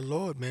men of the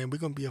Lord, man, we're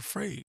gonna be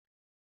afraid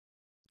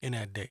in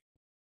that day.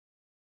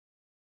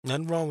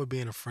 Nothing wrong with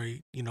being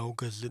afraid,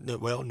 because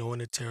knowing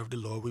the terror of the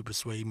Lord, we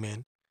persuade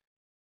men.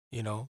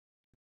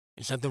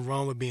 There's nothing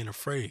wrong with being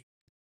afraid.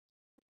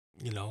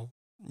 You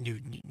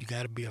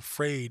got to be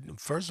afraid.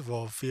 First of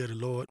all, fear the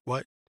Lord.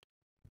 What?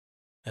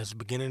 That's the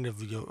beginning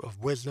of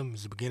wisdom.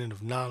 It's the beginning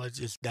of knowledge.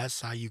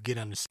 That's how you get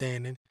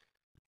understanding,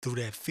 through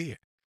that fear.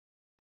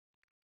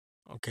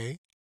 Okay.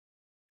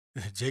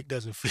 Jake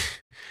doesn't fear.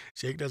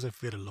 Jake doesn't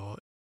fear the Lord.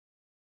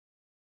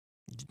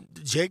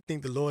 Jake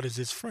think the Lord is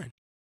his friend.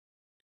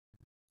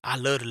 I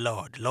love the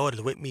Lord. The Lord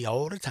is with me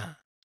all the time.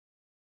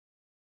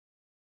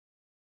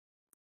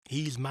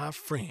 He's my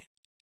friend.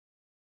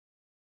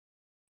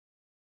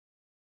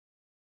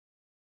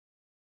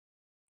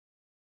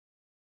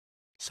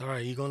 It's all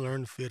right. You're going to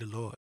learn to fear the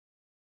Lord.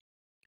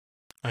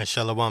 All right,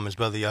 Shalom, it's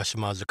Brother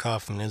Yashima Zakar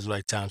from the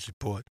Israelite Times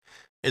Report.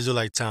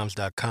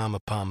 IsraeliteTimes.com.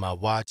 Upon my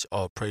watch,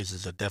 all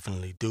praises are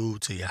definitely due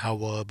to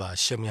Yahweh by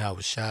Hashem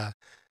Yahweh Shai.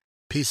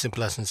 Peace and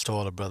blessings to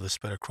all the brothers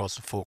spread across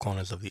the four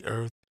corners of the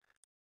earth,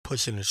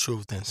 pushing the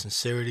truth and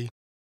sincerity.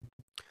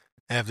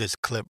 I have this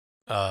clip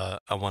I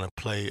want to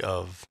play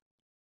of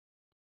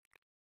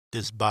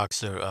this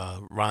boxer,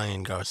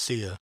 Ryan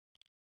Garcia,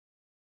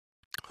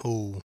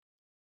 who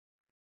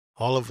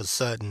all of a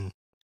sudden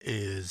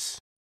is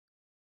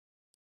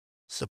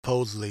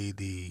supposedly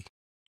the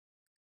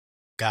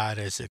guy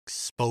that's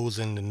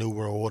exposing the New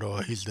World Order,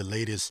 or he's the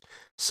latest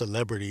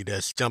celebrity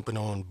that's jumping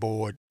on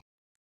board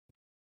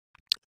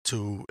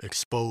to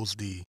expose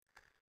the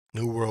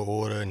New World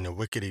Order and the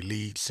wicked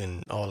elites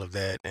and all of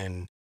that.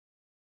 And,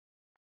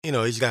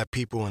 he's got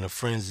people in a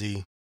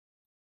frenzy,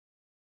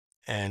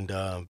 and,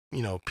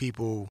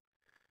 people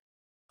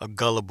are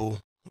gullible.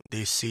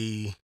 They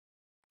see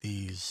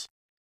these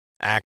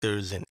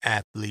actors and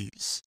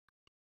athletes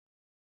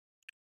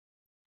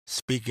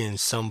speaking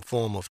some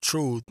form of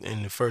truth,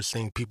 and the first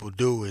thing people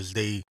do is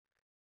they,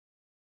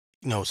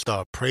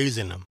 start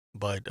praising them.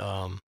 But,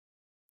 I'm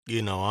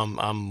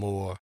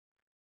more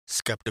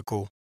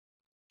skeptical,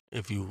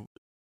 if you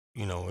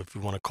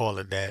want to call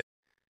it that.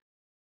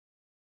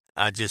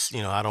 I just,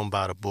 I don't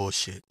buy the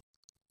bullshit.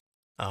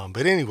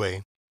 But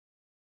anyway,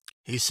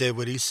 he said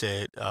what he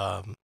said.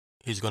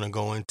 He's going to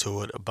go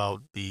into it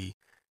about the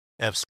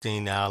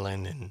Epstein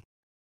Island, and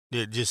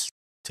just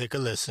take a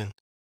listen.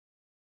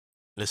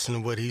 Listen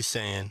to what he's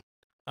saying.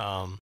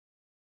 And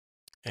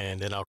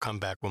then I'll come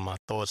back with my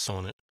thoughts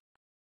on it.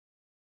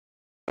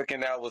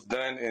 That was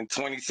done in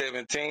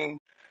 2017,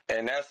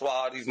 and that's why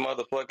all these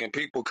motherfucking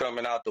people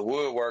coming out the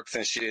woodworks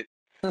and shit,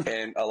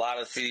 and a lot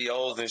of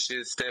CEOs and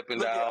shit stepping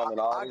down and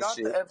all this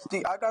shit.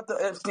 I got the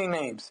Epstein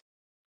names.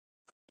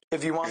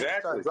 If you want me to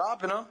start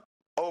dropping them,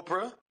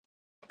 Oprah.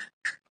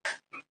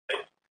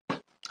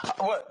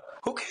 What?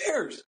 Who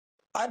cares?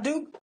 I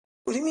do.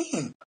 What do you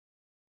mean?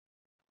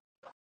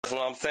 That's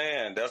what I'm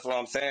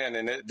saying.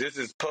 And this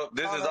is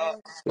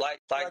all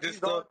like this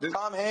stuff.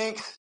 Tom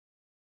Hanks.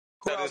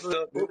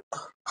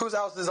 Whose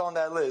else is on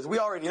that list? We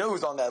already know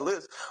who's on that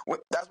list.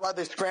 That's why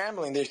they're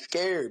scrambling. They're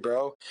scared,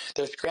 bro.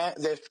 They're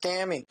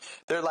scamming.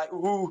 They're like,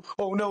 ooh,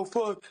 oh no,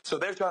 fuck. So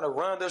they're trying to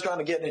run. They're trying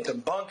to get into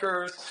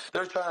bunkers.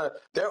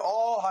 They're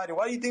all hiding.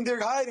 Why do you think they're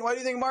hiding? Why do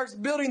you think Mark's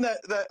building that?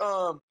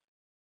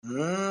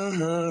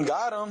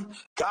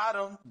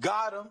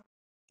 Got him.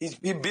 He's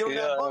building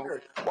that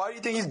bunker. Why do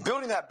you think he's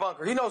building that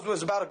bunker? He knows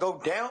what's about to go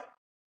down.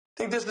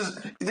 You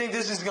think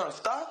this is gonna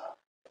stop?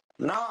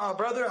 Nah,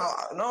 brother.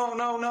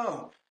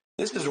 No.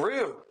 This is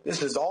real.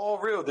 This is all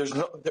real.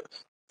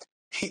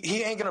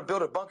 He ain't gonna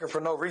build a bunker for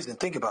no reason.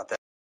 Think about that.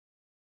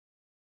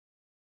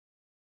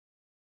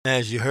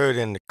 As you heard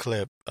in the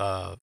clip,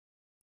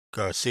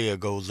 Garcia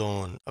goes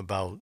on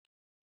about,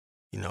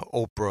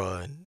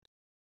 Oprah and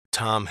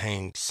Tom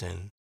Hanks,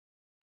 and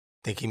I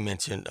think he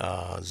mentioned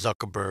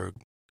Zuckerberg,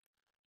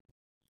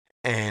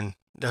 and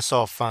that's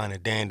all fine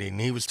and dandy.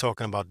 And he was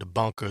talking about the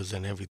bunkers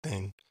and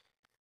everything.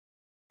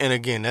 And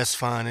again, that's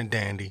fine and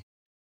dandy.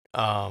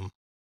 And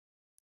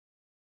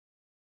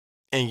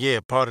yeah,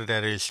 part of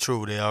that is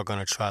true. They are going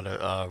to try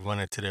to run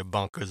into their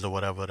bunkers or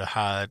whatever to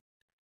hide.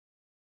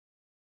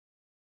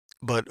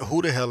 But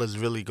who the hell is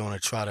really going to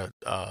try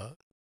to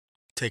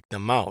take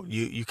them out?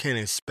 You can't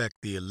expect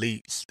the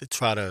elites to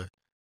try to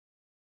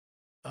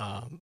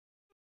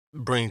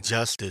bring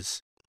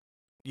justice,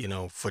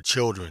 for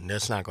children.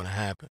 That's not going to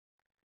happen,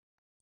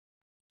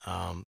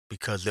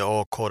 because they're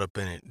all caught up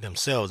in it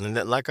themselves. And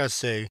that, like I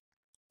say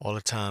all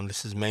the time,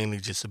 this is mainly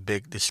just a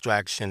big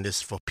distraction. This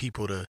is for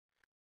people to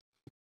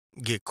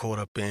get caught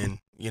up in.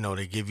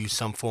 They give you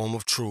some form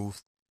of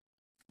truth,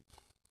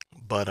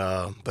 But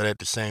at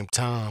the same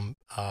time,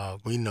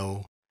 we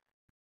know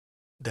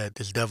that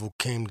this devil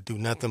came to do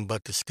nothing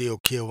but to steal,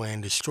 kill,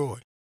 and destroy.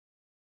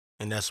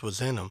 And that's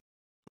what's in him.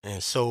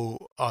 And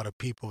so are the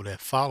people that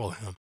follow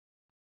him.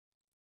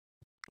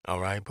 All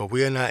right. But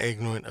we are not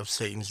ignorant of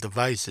Satan's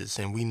devices.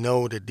 And we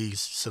know that these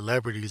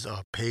celebrities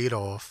are paid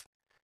off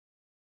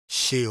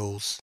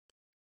shills.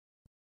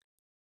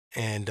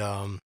 And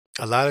a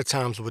lot of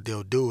times what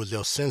they'll do is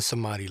they'll send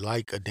somebody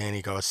like a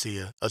Danny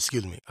Garcia.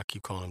 Excuse me. I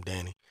keep calling him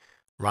Danny.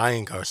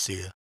 Ryan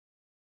Garcia.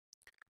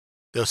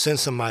 They'll send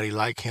somebody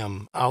like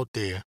him out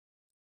there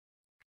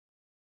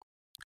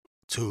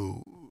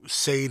to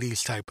say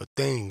these type of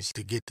things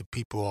to get the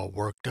people all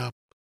worked up,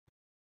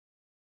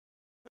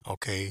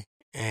 okay,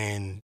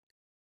 and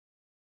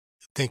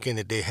thinking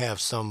that they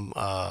have some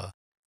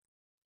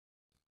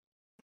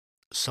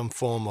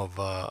form of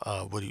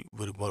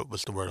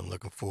what's the word I'm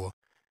looking for?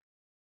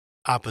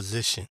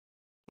 Opposition,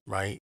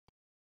 right?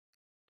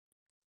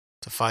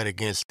 To fight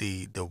against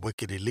the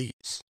wicked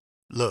elites.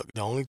 Look,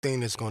 the only thing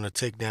that's going to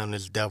take down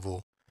this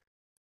devil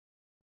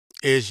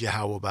is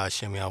Yahweh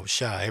Ba'Shem Yahweh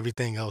Shai.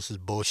 Everything else is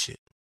bullshit.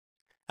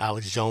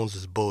 Alex Jones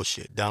is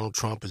bullshit. Donald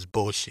Trump is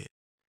bullshit.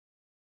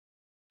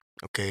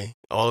 Okay,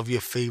 all of your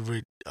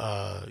favorite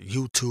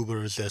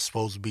YouTubers that's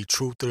supposed to be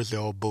truthers, they're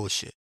all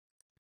bullshit.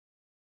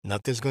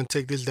 Nothing's gonna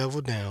take this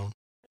devil down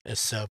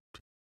except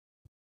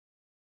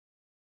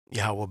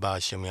Yahweh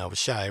Ba'Shem Yahweh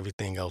Shai.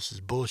 Everything else is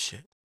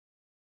bullshit.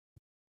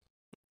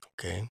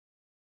 Okay,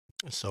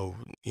 so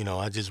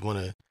I just want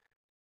to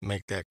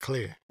make that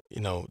clear.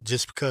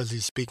 Just because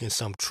he's speaking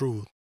some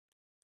truth,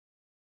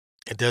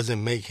 it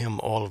doesn't make him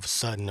all of a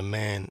sudden a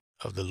man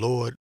of the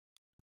Lord.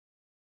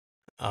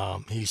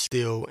 He's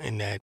still in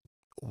that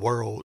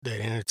world,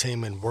 that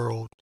entertainment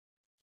world.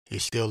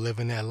 He's still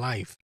living that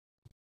life.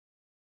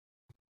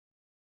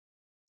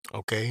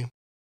 Okay.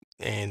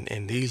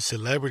 And these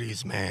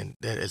celebrities, man,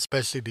 that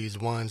especially these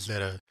ones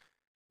that are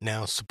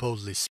now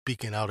supposedly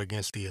speaking out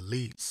against the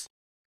elites,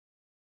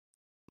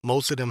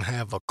 most of them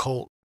have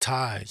occult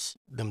ties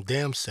them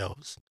damn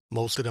selves.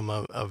 Most of them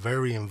are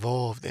very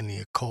involved in the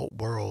occult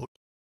world,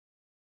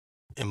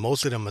 and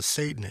most of them are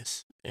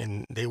Satanists,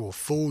 and they will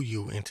fool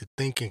you into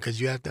thinking, because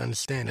you have to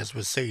understand that's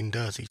what Satan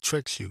does. He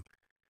tricks you.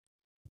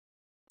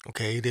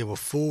 Okay, they will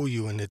fool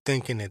you into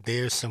thinking that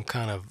there's some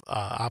kind of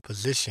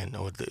opposition,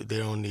 or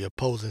they're on the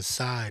opposing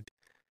side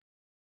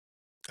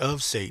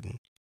of Satan,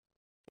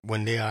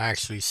 when they are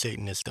actually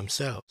Satanists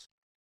themselves.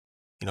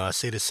 I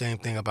say the same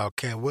thing about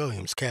Cat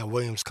Williams. Cat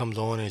Williams comes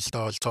on and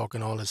starts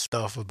talking all this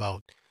stuff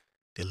about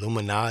the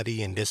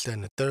Illuminati and this, that,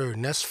 and the third,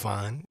 and that's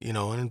fine, and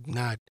I'm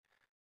not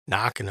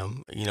knocking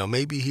him.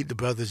 Maybe the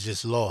brother's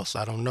just lost.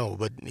 I don't know.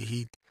 But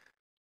he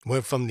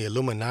went from the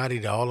Illuminati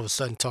to all of a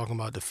sudden talking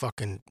about the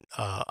fucking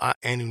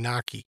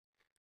Anunnaki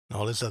and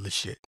all this other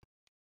shit.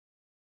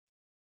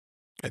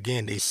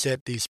 Again, they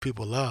set these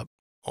people up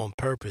on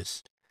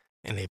purpose,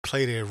 and they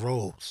play their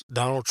roles.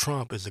 Donald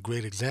Trump is a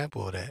great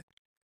example of that.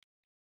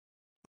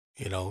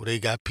 They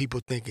got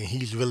people thinking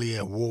he's really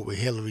at war with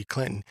Hillary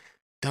Clinton.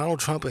 Donald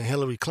Trump and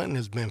Hillary Clinton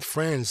has been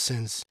friends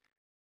since,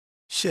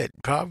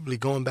 probably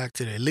going back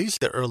to at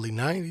least the early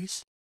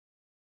 90s.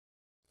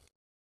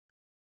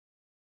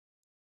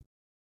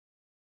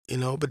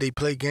 But they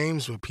play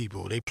games with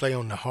people. They play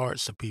on the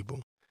hearts of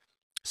people.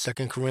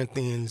 2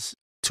 Corinthians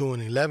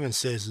 2:11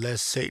 says,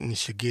 lest Satan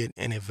should get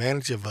an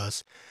advantage of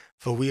us,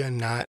 for we are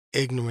not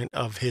ignorant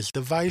of his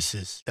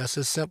devices. That's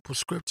a simple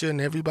scripture,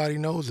 and everybody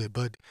knows it.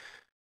 But,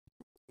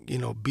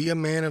 be a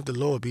man of the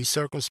Lord. Be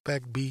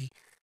circumspect. Be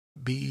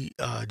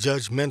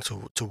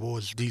judgmental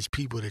towards these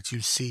people that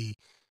you see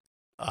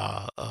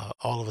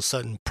all of a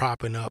sudden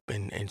propping up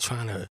and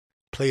trying to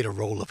play the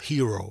role of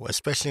hero,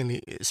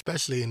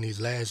 especially in these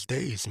last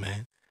days,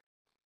 man.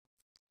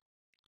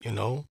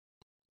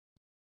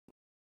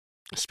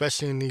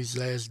 Especially in these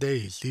last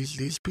days,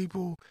 these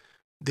people,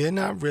 they're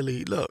not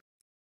really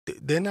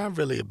they're not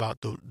really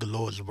about the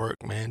Lord's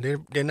work, man.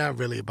 They're not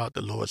really about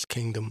the Lord's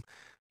kingdom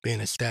being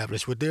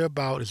established. What they're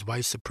about is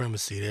white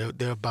supremacy.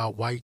 They're about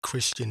white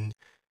Christian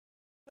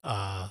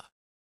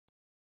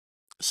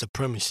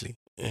supremacy.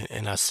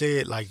 And I say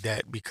it like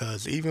that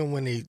because even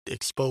when they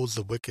expose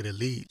the wicked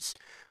elites,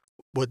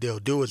 what they'll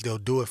do is they'll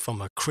do it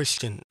from a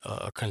Christian,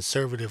 a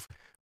conservative,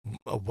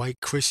 a white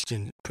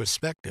Christian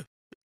perspective.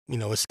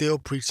 It's still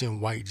preaching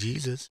white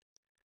Jesus.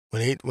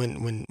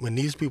 When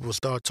these people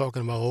start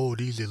talking about,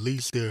 these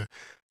elites, they're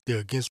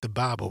against the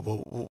Bible.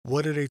 Well,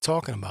 what are they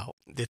talking about?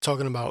 They're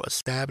talking about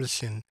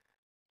establishing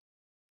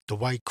the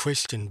white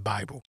Christian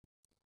Bible.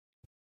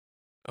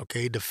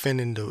 Okay,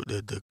 defending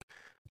the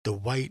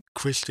white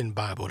Christian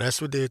Bible. That's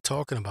what they're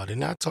talking about. They're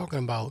not talking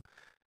about,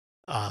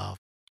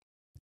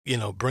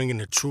 bringing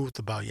the truth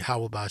about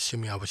Yahweh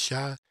Ba'Shem Yahweh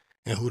Shai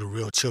and who the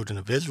real children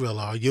of Israel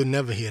are. You'll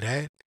never hear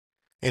that.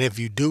 And if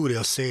you do,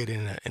 they'll say it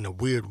in a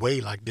weird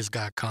way, like this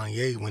guy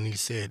Kanye when he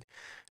said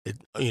that,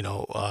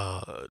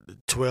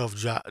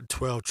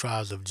 12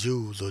 tribes of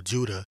Jews or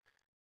Judah,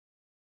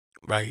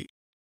 right?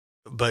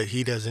 But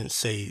he doesn't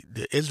say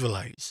the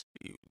Israelites.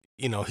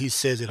 He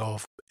says it all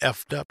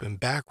effed up and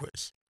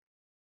backwards.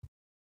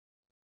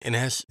 And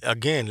that's,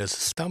 again, it's a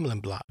stumbling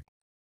block.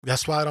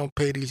 That's why I don't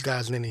pay these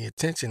guys any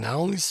attention. I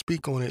only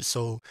speak on it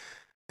so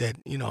that,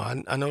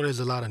 I know there's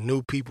a lot of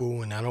new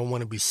people, and I don't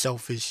want to be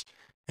selfish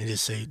and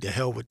just say, the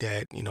hell with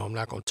that. I'm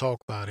not going to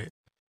talk about it.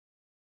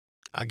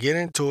 I get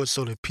into it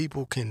so that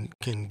people can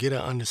get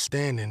an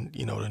understanding,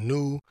 the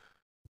new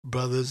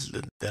brothers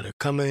that are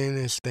coming in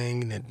this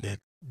thing that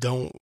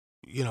don't,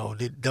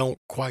 that don't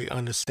quite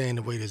understand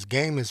the way this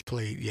game is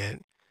played yet.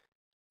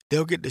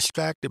 They'll get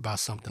distracted by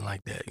something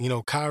like that.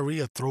 Kyrie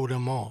will throw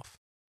them off.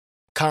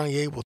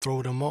 Kanye will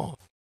throw them off.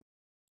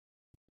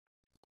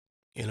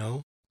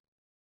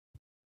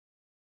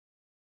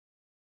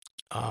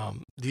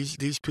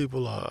 These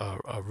people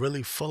are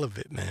really full of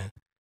it, man.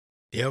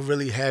 They'll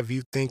really have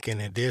you thinking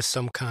that there's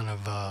some kind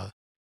of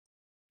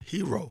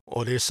hero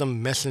or there's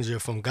some messenger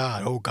from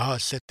God. Oh,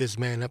 God set this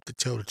man up to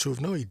tell the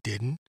truth. No, he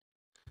didn't.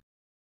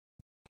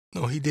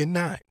 No, he did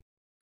not.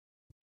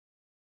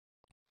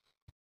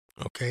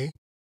 Okay?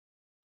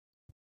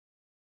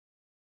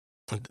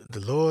 The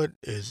Lord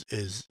is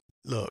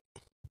look,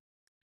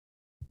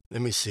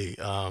 let me see.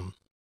 Let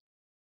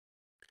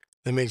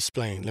me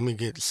explain. Let me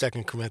get 2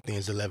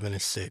 Corinthians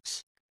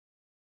 11:6.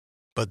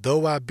 But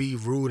though I be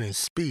rude in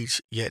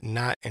speech, yet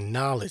not in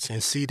knowledge.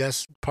 And see,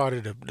 that's part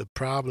of the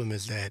problem,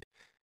 is that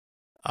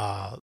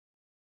a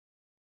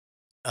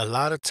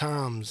lot of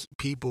times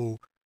people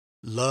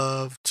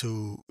love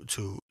to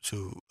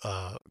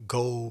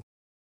go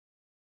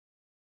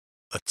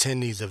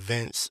attend these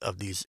events of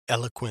these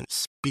eloquent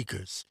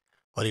speakers,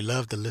 or they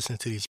love to listen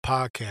to these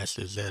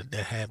podcasters that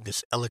have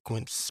this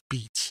eloquent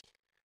speech.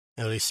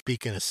 They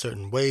speak in a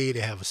certain way,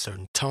 they have a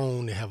certain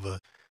tone, they have a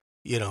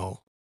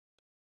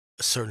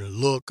certain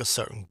look, a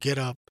certain get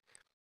up,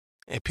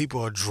 and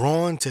people are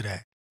drawn to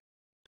that,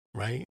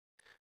 right?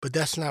 But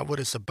that's not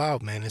what it's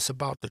about, man. It's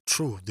about the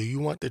truth. Do you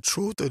want the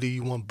truth, or do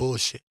you want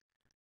bullshit?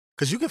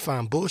 Because you can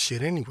find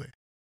bullshit anywhere.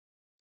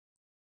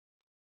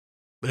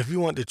 But if you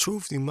want the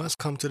truth, you must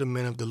come to the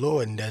men of the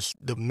Lord, and that's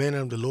the men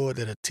of the Lord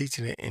that are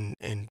teaching it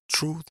in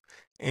truth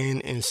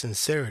and in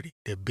sincerity.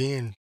 They're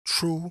being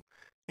true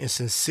and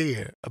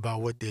sincere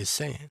about what they're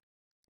saying.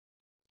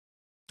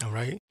 All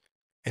right?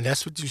 And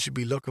that's what you should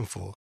be looking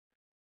for.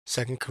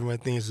 2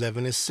 Corinthians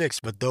 11:6.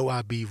 But though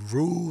I be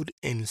rude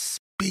in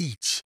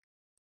speech,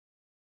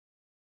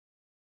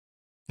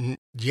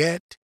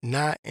 yet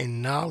not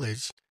in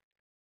knowledge,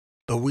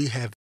 but we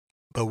have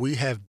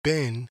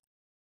been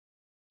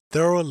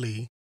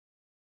thoroughly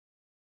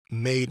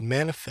made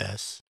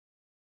manifest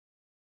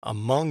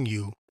among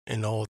you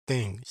in all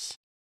things.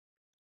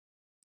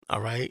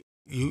 All right?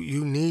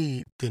 You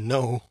need to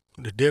know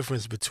the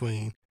difference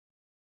between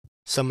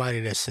somebody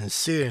that's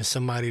sincere and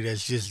somebody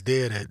that's just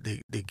there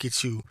to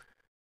get you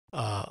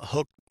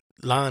hooked,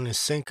 line, and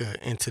sinker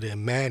into their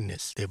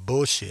madness, their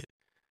bullshit.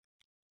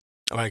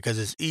 All right? Because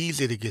it's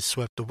easy to get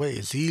swept away.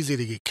 It's easy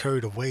to get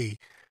carried away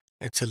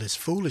until it's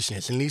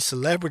foolishness. And these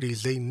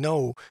celebrities, they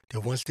know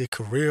that once their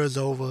career is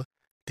over,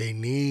 they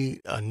need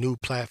a new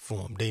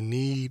platform. They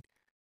need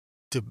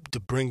to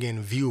bring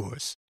in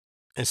viewers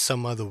in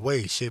some other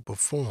way, shape, or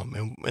form.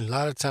 And a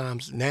lot of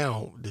times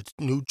now, the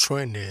new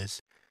trend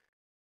is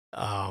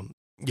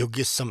you'll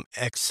get some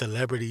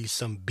X-celebrity,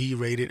 some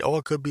B-rated, or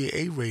it could be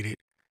A-rated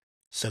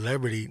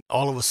celebrity.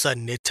 All of a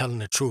sudden, they're telling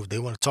the truth. They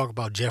want to talk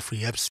about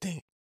Jeffrey Epstein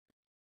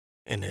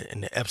and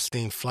the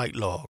Epstein flight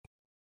log.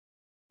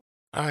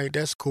 All right,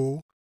 that's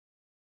cool.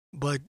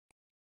 But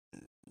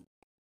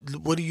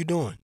what are you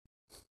doing?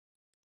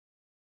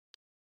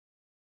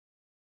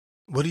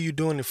 What are you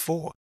doing it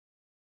for?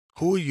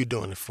 Who are you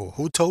doing it for?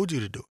 Who told you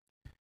to do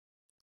it?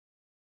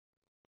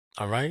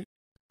 All right?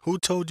 Who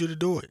told you to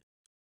do it?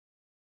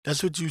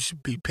 That's what you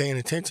should be paying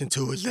attention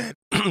to, is that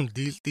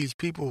these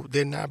people,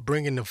 they're not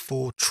bringing the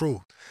full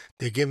truth.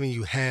 They're giving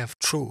you half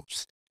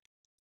truths.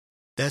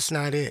 That's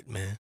not it,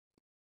 man.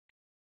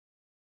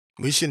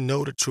 We should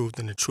know the truth,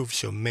 and the truth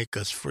shall make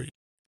us free.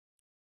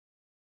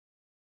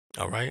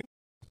 All right?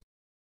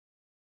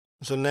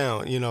 So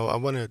now, I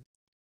want to,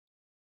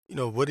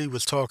 what he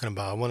was talking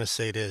about, I want to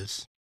say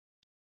this.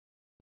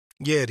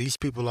 Yeah, these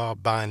people are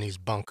buying these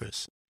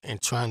bunkers and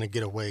trying to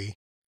get away.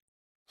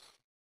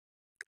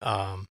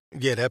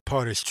 Yeah, that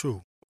part is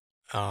true.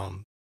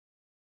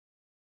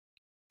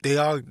 They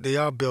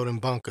are building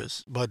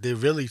bunkers, but they're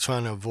really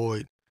trying to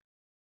avoid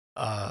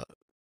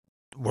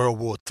World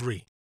War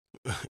III.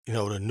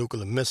 The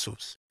nuclear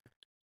missiles.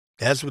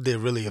 That's what they're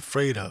really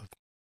afraid of.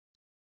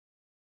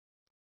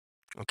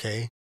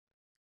 Okay,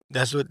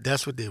 that's what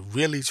they're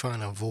really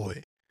trying to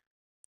avoid.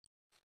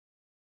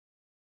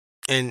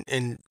 And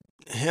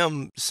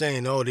him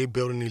saying, "Oh, they're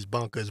building these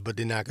bunkers, but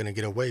they're not going to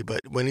get away."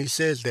 But when he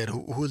says that,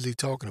 who is he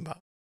talking about?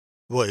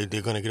 What,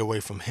 they're going to get away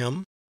from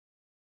him?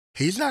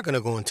 He's not going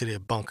to go into their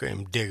bunker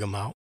and dig them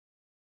out.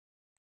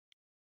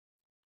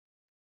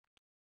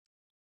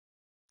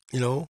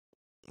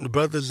 The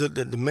brothers,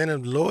 the men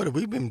of the Lord,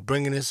 we've been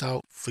bringing this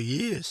out for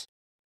years,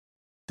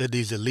 that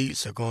these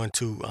elites are going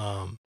to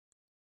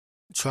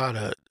try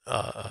to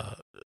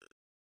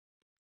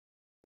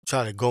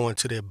go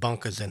into their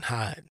bunkers and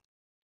hide.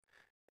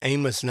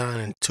 Amos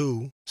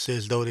 9:2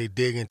 says, though they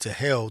dig into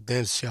hell,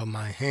 thence shall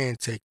my hand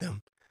take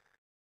them.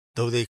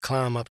 Though they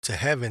climb up to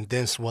heaven,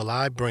 thence will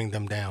I bring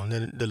them down.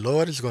 The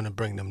Lord is going to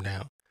bring them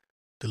down.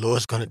 The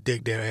Lord's going to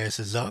dig their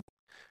asses up,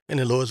 and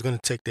the Lord's going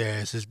to take their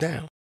asses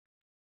down.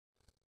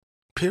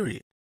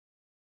 Period.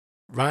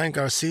 Ryan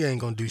Garcia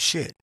ain't going to do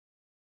shit.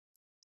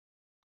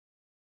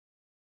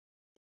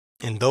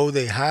 And though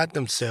they hide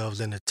themselves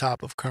in the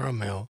top of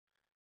Carmel,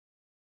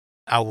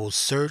 I will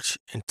search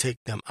and take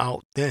them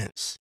out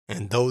thence.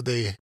 And though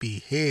they be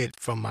hid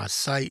from my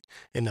sight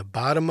in the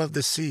bottom of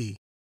the sea,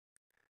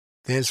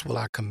 thence will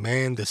I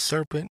command the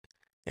serpent,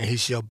 and he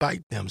shall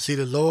bite them. See,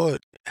 the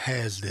Lord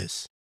has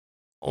this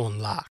on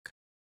lock.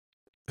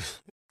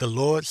 The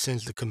Lord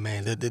sends the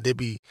command. There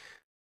be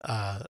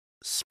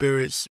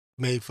spirits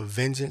made for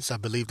vengeance. I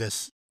believe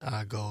that's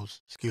how it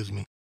goes. Excuse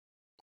me.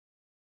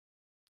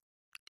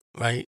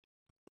 Right?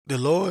 The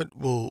Lord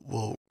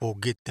will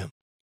get them.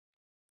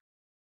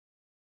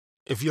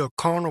 If you're a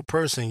carnal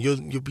person,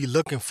 you'll be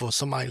looking for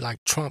somebody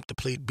like Trump to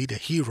be the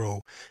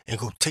hero and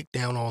go take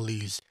down all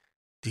these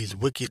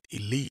wicked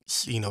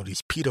elites,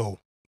 these pedo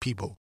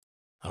people.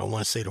 I don't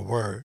want to say the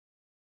word,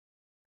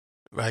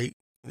 right?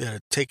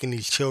 They're taking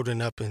these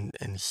children up and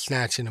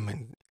snatching them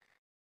and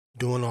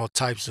doing all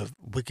types of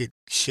wicked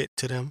shit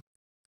to them.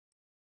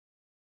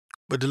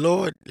 But the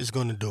Lord is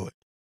going to do it.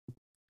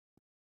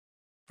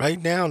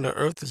 Right now, the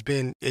earth it's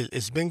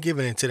been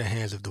given into the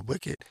hands of the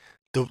wicked.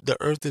 The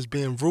earth is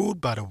being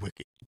ruled by the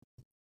wicked.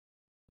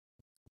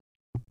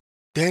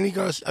 Danny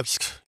Garcia, I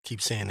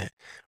keep saying that.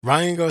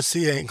 Ryan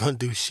Garcia ain't going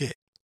to do shit.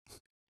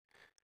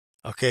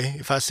 Okay?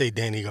 If I say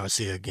Danny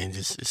Garcia again,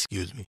 just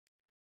excuse me.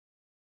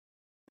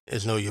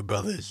 There's no your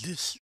brother is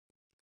just,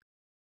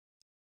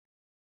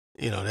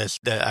 that's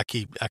that I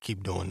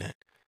keep doing that.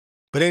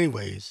 But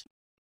anyways,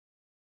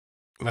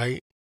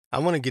 right? I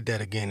want to get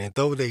that again. And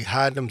though they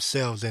hide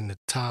themselves in the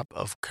top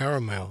of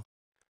Carmel,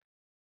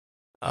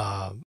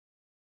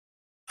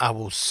 I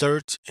will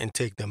search and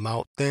take them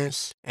out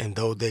thence, and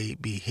though they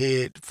be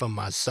hid from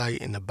my sight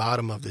in the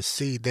bottom of the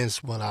sea,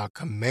 thence will I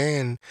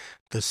command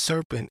the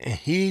serpent, and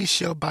he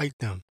shall bite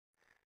them.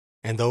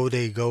 And though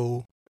they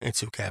go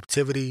into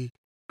captivity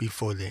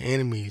before their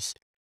enemies,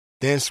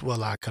 thence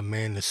will I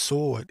command the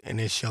sword,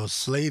 and it shall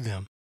slay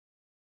them.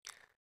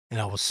 And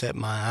I will set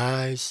my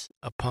eyes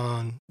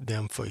upon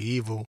them for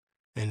evil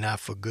and not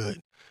for good.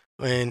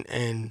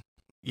 And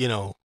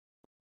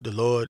the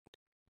Lord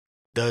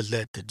does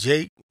that to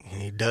Jake,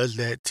 and he does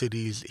that to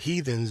these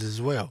heathens as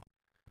well.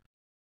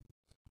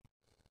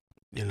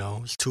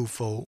 It's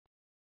twofold.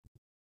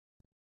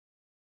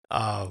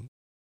 The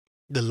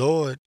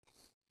Lord,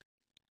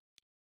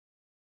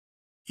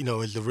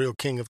 is the real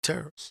king of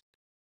terrors.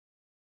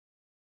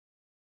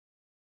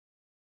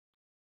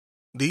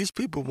 These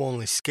people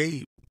won't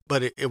escape,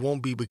 but it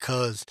won't be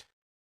because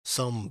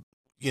some,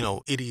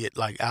 idiot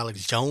like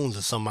Alex Jones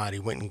or somebody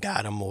went and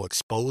got them or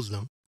exposed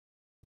them.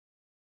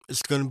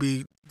 It's going to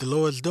be the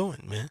Lord's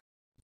doing, man.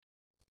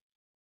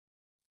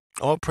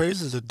 All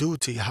praises are due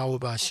to Yahweh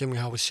B'Shem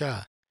Yahweh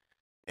Shai.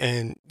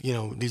 And,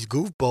 these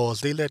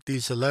goofballs, they let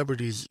these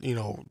celebrities,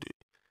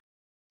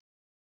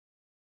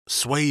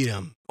 sway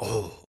them.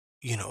 Oh,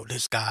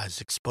 this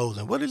guy's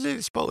exposing. What is it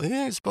exposing? He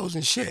ain't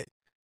exposing shit.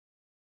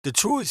 The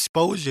true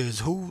exposure is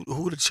who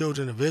the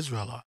children of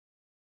Israel are.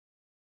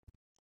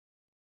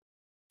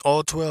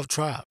 All 12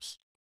 tribes.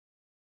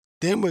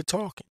 Then we're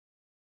talking.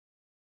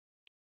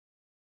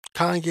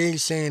 Kanye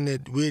saying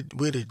that we're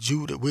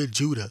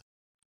Judah.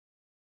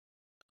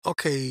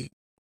 Okay,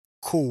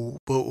 cool,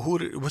 but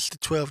what's the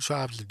 12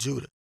 tribes of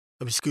Judah?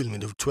 Excuse me,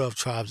 the 12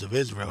 tribes of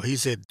Israel. He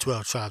said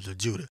 12 tribes of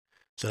Judah.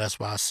 So that's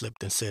why I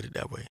slipped and said it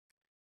that way.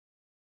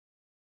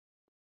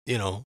 He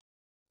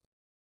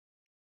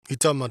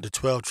talking about the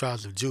 12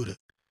 tribes of Judah.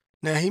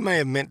 Now, he may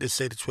have meant to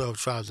say the 12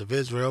 tribes of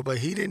Israel, but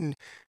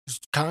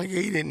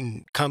Kanye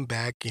didn't come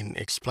back and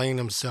explain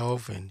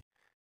himself. And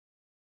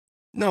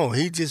no,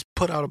 he just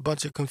put out a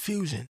bunch of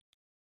confusion.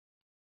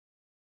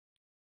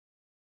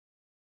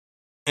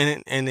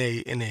 And in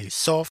a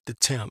soft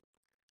attempt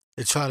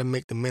to try to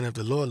make the men of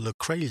the Lord look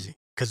crazy.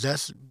 Because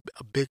that's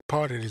a big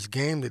part of this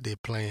game that they're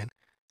playing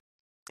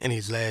in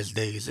these last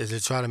days, is to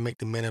try to make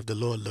the men of the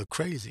Lord look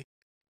crazy.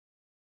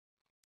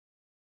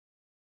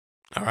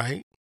 All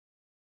right?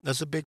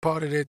 That's a big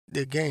part of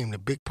their game, the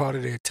big part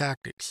of their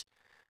tactics.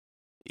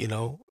 And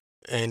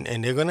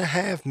they're going to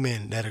have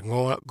men that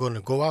are going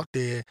to go out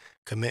there,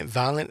 commit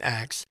violent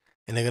acts,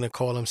 and they're going to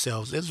call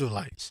themselves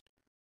Israelites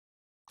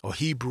or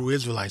Hebrew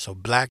Israelites or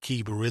black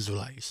Hebrew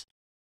Israelites.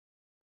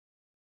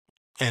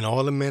 And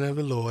all the men of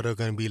the Lord are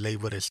going to be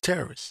labeled as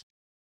terrorists.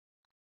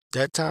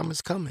 That time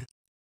is coming.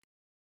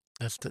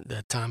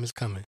 That time is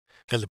coming.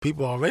 Because the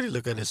people already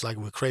look at us like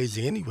we're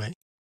crazy anyway.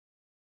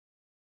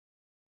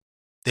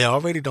 They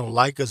already don't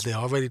like us. They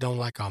already don't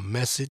like our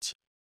message.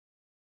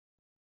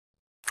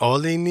 All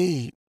they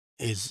need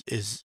is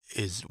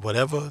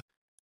whatever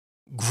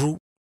group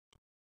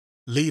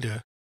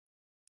leader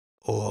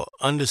or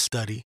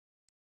understudy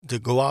to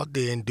go out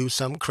there and do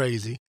something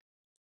crazy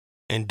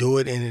and do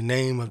it in the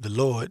name of the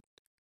Lord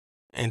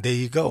And there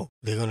you go.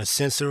 They're going to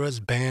censor us,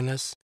 ban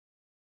us,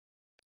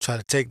 try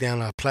to take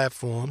down our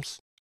platforms,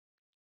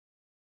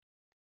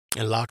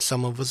 and lock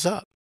some of us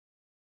up.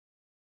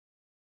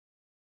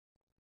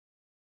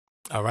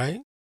 All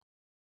right?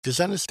 Just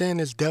understand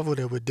this devil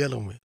that we're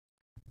dealing with.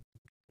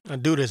 I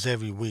do this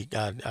every week.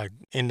 I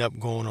end up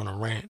going on a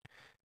rant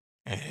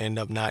and end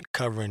up not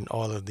covering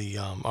all of the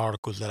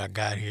articles that I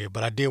got here.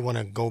 But I did want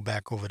to go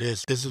back over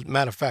this. This is,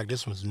 matter of fact,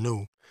 this one's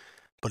new,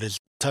 but it's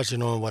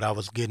touching on what I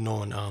was getting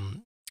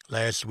on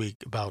last week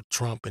about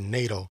Trump and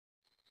NATO.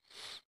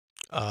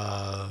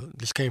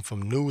 This came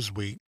from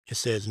Newsweek. It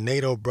says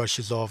NATO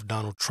brushes off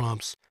Donald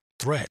Trump's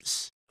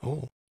threats.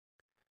 Oh,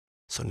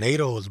 so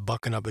NATO is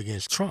bucking up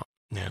against Trump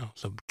now.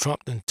 So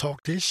Trump done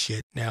talked his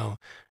shit. Now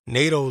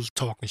NATO's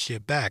talking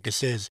shit back. It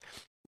says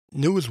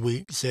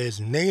Newsweek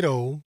says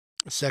NATO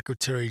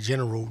Secretary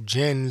General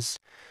Jens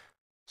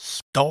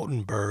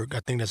Stoltenberg, I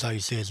think that's how you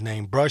say his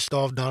name, brushed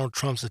off Donald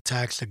Trump's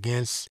attacks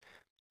against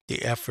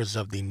the efforts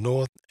of the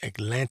North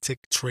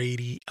Atlantic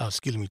Treaty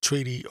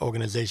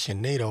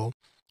Organization, NATO.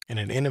 In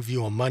an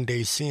interview on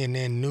Monday,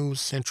 CNN News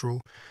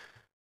Central,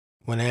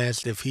 when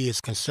asked if he is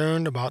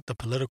concerned about the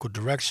political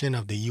direction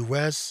of the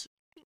U.S.,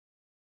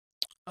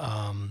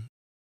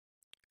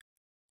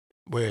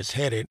 where it's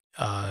headed,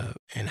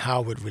 and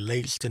how it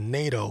relates to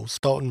NATO,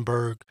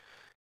 Stoltenberg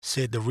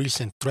said the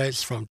recent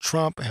threats from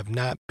Trump have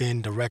not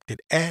been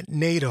directed at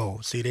NATO.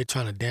 See, they're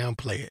trying to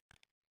downplay it.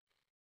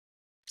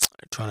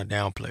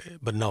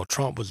 But no,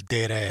 Trump was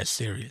dead ass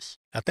serious.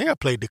 I think I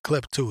played the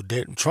clip too.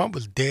 Trump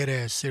was dead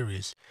ass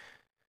serious.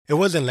 It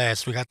wasn't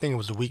last week. I think it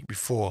was the week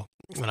before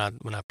when I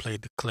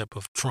played the clip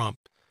of Trump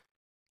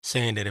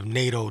saying that if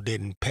NATO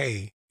didn't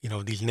pay,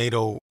 these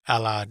NATO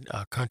allied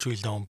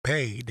countries don't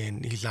pay,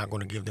 then he's not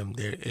going to give them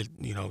their,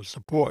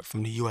 support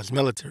from the U.S.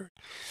 military.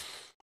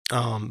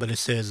 But it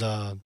says,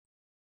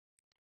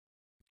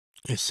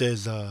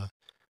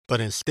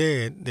 but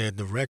instead they're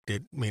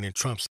directed, meaning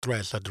Trump's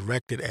threats are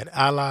directed at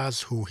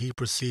allies who he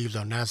perceives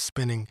are not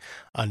spending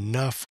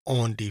enough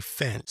on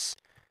defense.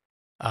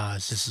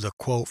 This is a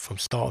quote from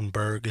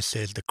Stoltenberg. It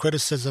says, the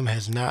criticism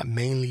has not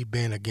mainly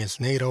been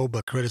against NATO,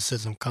 but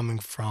criticism coming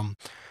from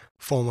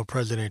former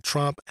President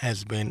Trump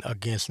has been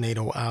against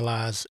NATO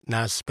allies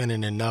not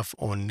spending enough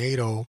on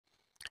NATO.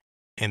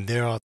 And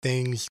there are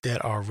things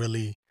that are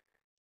really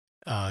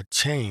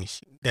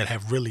changed, that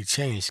have really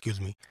changed,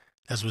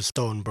 That's what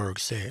Stoltenberg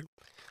said.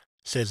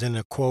 It says in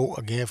a quote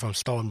again from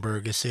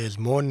Stoltenberg, it says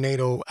more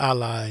NATO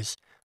allies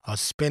are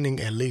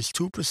spending at least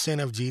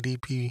 2% of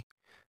GDP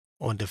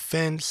on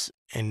defense,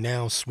 and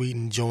now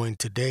Sweden joined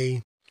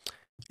today,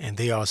 and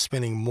they are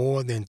spending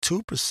more than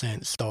 2%,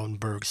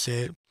 Stoltenberg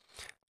said.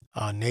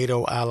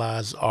 NATO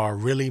allies are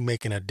really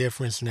making a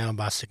difference now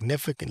by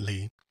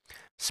significantly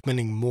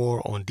spending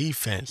more on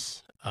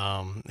defense.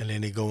 And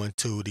then they go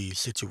into the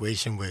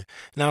situation where,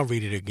 and I'll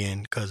read it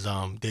again because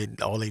all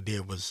they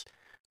did was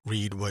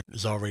read what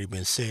has already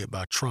been said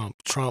by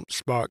Trump. Trump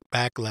sparked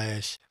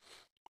backlash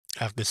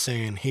after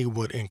saying he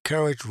would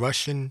encourage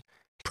Russian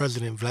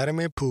President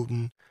Vladimir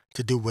Putin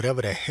to do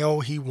whatever the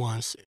hell he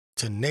wants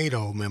to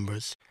NATO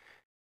members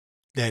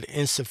that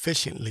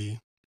insufficiently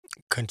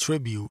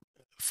contribute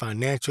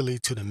financially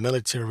to the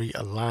military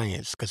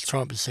alliance. Because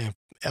Trump is saying,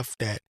 F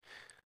that.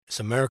 It's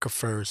America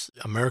first.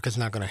 America's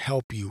not going to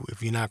help you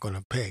if you're not going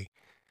to pay.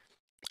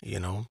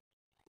 Let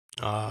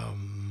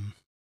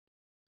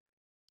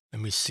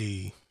me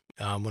see.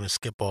 I'm going to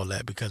skip all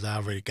that because I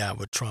already got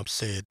what Trump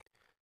said.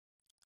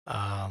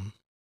 Let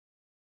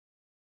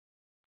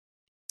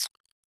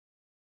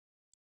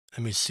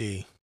me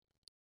see.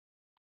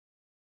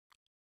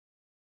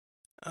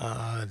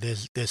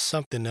 There's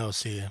something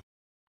else here.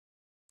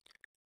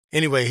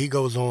 Anyway, he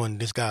goes on.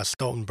 This guy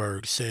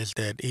Stoltenberg says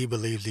that he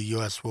believes the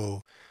U.S.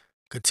 will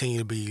continue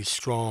to be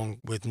strong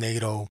with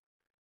NATO.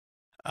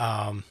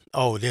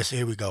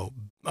 Here we go.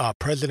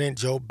 President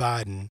Joe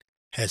Biden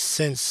has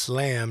since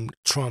slammed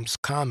Trump's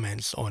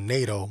comments on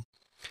NATO,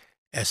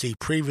 as he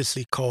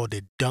previously called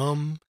it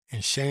dumb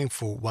and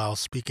shameful while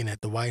speaking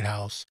at the White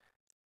House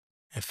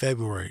in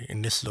February.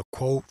 And this is a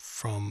quote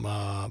from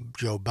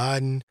Joe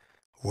Biden,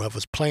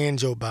 whoever's playing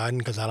Joe Biden,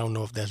 because I don't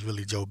know if that's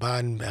really Joe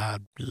Biden. I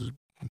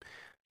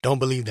don't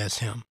believe that's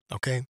him,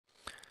 okay?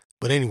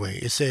 But anyway,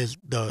 it says,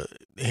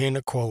 here in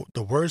the quote,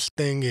 the worst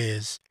thing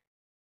is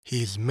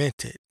he's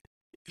meant it.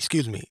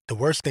 The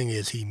worst thing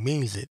is he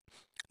means it.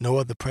 No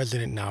other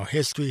president in our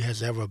history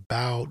has ever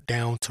bowed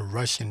down to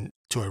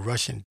a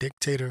Russian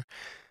dictator.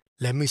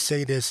 Let me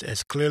say this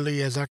as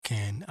clearly as I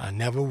can. I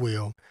never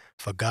will.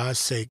 For God's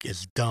sake,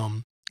 it's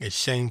dumb, it's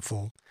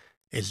shameful,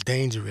 it's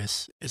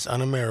dangerous, it's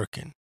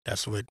un-American.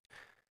 That's what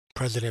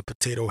President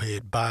Potato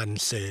Head Biden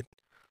said.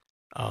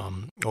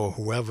 Or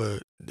whoever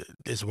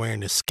is wearing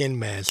the skin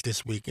mask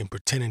this week and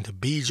pretending to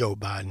be Joe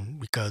Biden,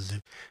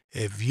 because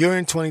if you're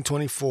in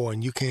 2024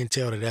 and you can't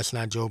tell that that's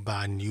not Joe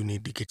Biden, you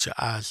need to get your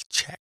eyes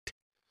checked.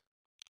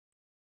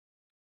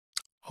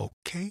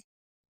 Okay?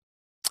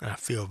 I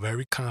feel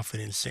very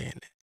confident saying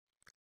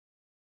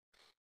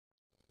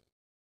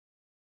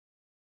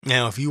that.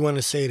 Now, if you want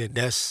to say that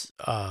that's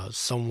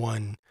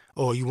someone,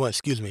 or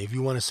if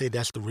you want to say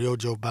that's the real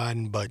Joe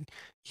Biden, but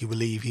you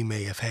believe he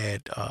may have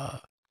had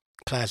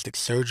plastic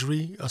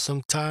surgery of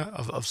some type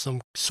of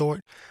some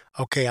sort,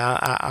 okay,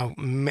 I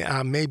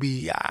may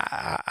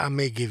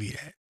give you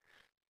that,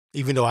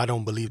 even though I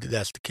don't believe that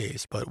that's the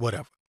case. But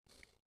whatever,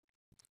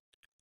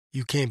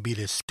 you can't be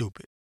this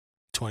stupid.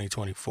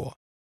 2024,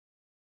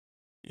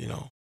 you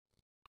know,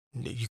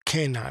 you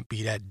cannot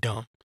be that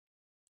dumb.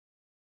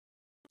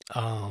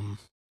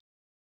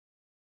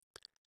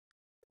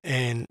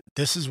 And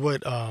this is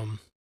what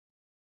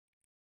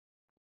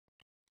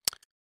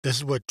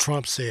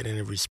Trump said in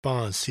a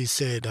response. He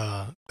said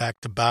back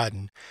to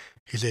Biden.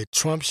 He said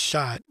Trump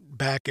shot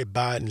back at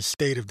Biden's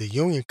State of the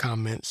Union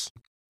comments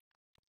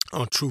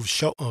on Truth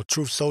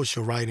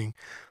Social, writing,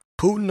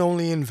 "Putin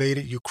only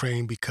invaded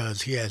Ukraine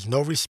because he has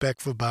no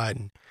respect for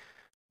Biden.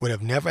 Would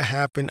have never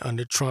happened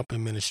under Trump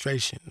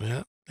administration."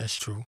 Yeah, that's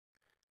true.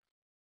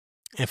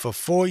 And for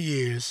 4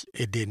 years,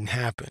 it didn't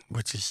happen,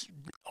 which is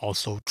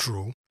also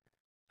true,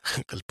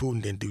 because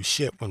Putin didn't do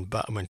shit when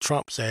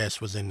Trump's ass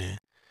was in there.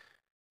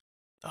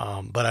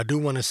 But I do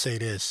want to say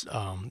this.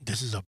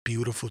 This is a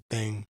beautiful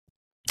thing.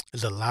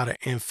 There's a lot of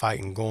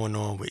infighting going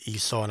on with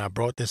Esau, and I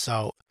brought this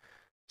out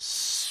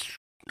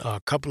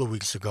a couple of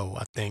weeks ago,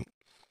 I think.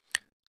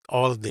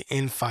 All of the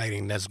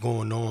infighting that's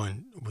going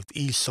on with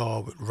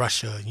Esau, with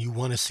Russia. You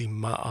want to see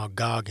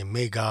Gog and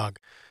Magog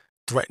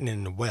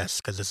threatening the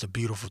West, because it's a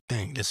beautiful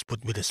thing. This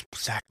is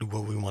exactly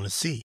what we want to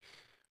see.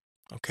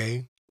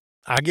 Okay?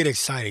 I get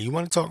excited. You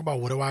want to talk about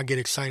what do I get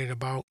excited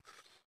about?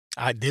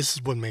 This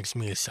is what makes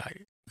me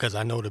excited, because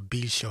I know the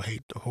beast shall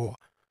hate the whore.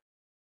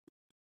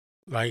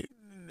 Right?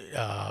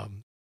 Let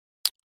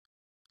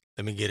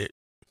me get it.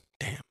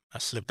 Damn, I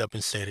slipped up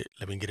and said it.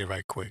 Let me get it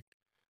right quick.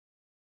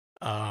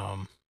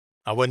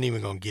 I wasn't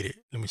even gonna get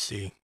it. Let me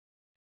see.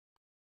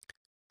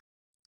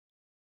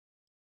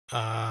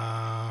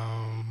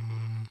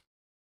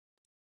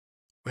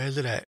 Where's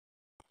it at?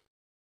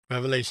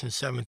 Revelation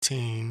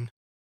 17.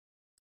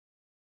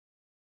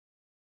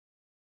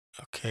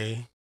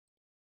 Okay.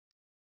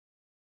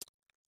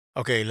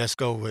 Okay, let's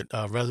go with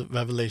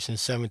Revelation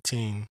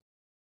 17.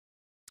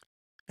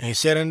 And he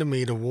said unto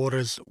me, the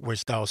waters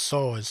which thou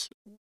sawest,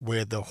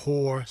 where the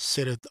whore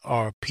sitteth,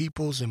 are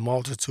peoples and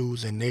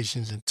multitudes and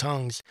nations and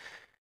tongues.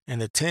 And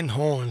the 10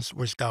 horns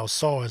which thou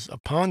sawest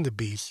upon the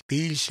beast,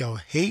 these shall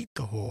hate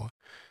the whore.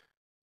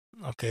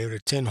 Okay, the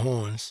 10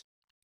 horns.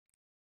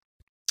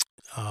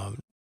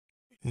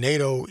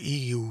 NATO,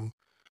 EU,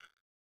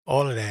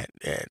 all of that.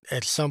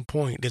 At some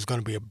point, there's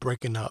going to be a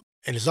breaking up.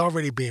 And it's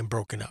already being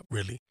broken up,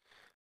 really.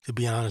 To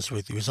be honest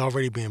with you, it's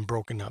already being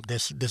broken up.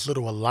 This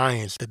little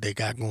alliance that they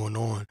got going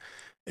on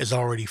is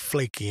already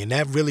flaky. And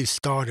that really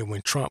started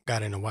when Trump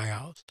got in the White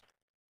House.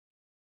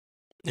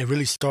 It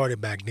really started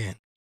back then.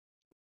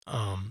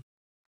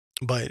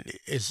 But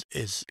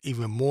it's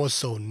even more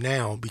so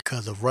now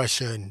because of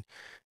Russia and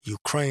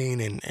Ukraine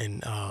and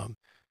the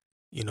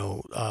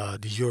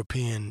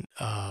European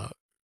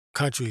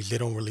countries. They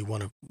don't really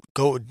want to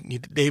go.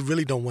 They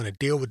really don't want to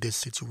deal with this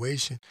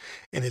situation.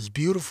 And it's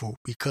beautiful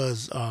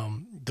because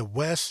the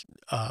West,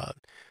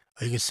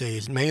 you can say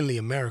it's mainly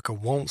America,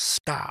 won't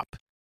stop.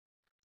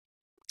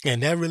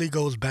 And that really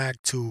goes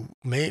back to,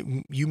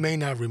 you may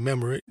not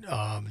remember it.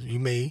 You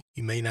may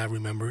not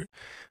remember it.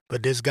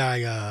 But this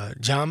guy,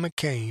 John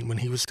McCain, when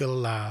he was still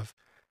alive,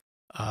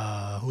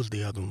 who's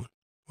the other one?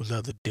 Who's the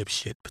other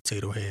dipshit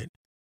potato head?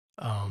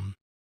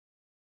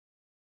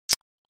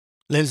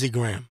 Lindsey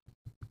Graham.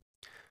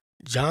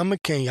 John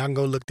McCain, y'all can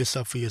go look this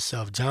up for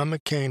yourself. John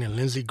McCain and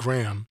Lindsey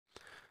Graham,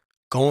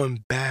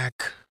 going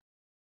back,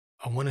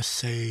 I want to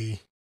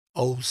say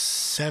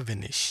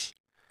 07-ish.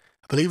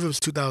 I believe it was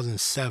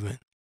 2007.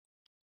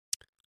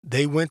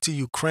 They went to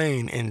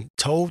Ukraine and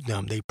told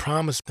them, they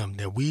promised them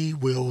that we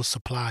will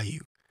supply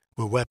you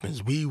with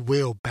weapons. We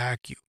will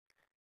back you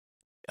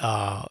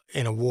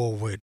in a war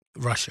with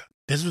Russia.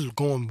 This was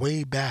going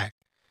way back.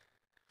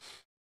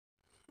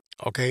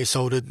 Okay,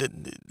 so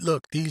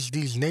look,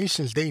 these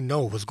nations, they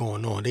know what's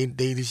going on.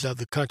 These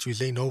other countries,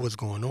 they know what's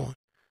going on.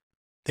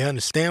 They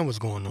understand what's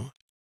going on.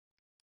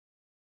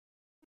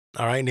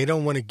 All right, and they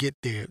don't want to get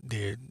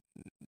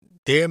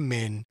their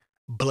men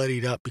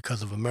bloodied up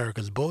because of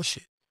America's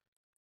bullshit.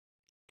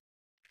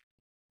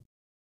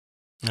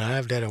 And I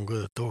have that on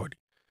good authority.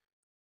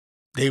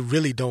 They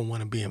really don't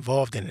want to be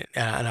involved in it.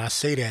 And I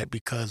say that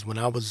because when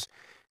I was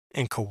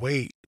in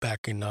Kuwait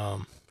back in,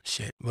 was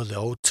it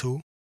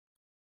 02?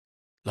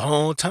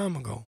 Long time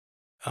ago.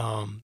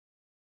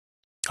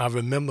 I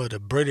remember the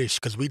British,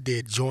 because we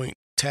did joint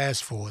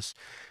task force,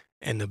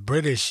 and the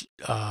British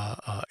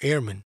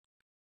airmen,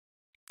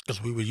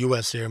 because we were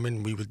U.S.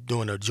 airmen, we were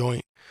doing a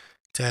joint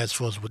task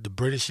force with the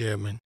British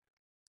airmen,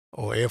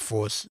 or Air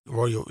Force,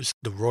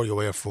 the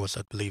Royal Air Force,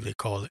 I believe they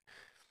call it.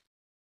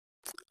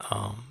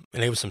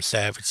 And they were some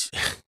savage.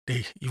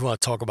 You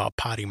want to talk about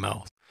potty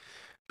mouth.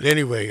 But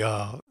anyway,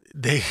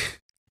 they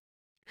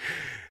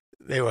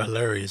were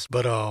hilarious.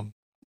 But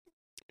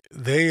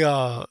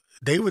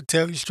they would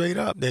tell you straight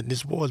up that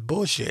this war is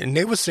bullshit. And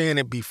they were saying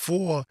it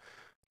before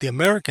the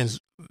Americans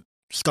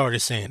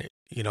started saying it,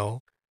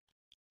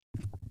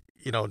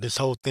 this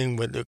whole thing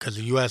with because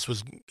the U.S.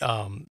 was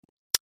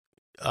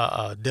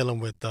dealing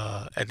with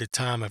at the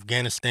time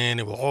Afghanistan.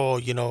 It was all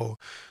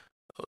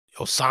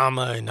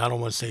Osama, and I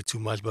don't want to say too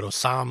much, but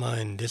Osama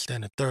and this, that,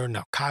 and the third, and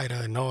Al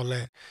Qaeda and all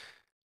that.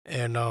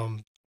 And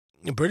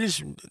the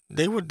British,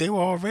 they were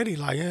already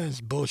like, yeah,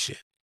 it's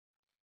bullshit.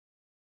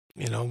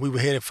 We were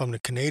headed from the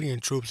Canadian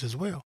troops as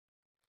well.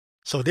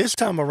 So this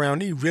time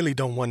around, they really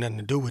don't want nothing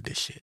to do with this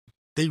shit.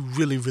 They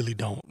really, really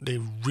don't. They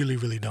really,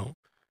 really don't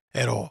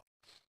at all.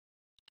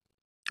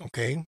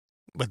 Okay,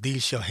 but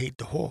these shall hate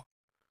the whore.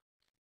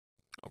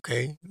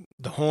 Okay,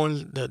 the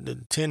horns,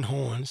 the 10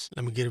 horns.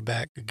 Let me get it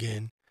back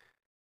again.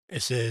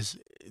 It says,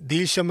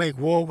 "These shall make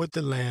war with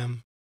the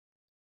Lamb."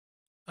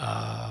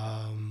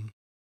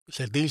 It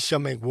said, "These shall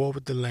make war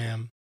with the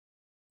Lamb,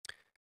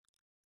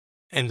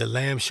 and the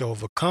Lamb shall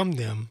overcome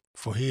them,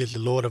 for he is the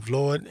Lord of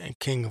lords and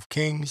King of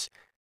kings,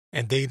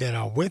 and they that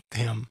are with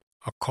him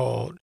are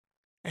called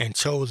and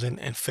chosen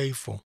and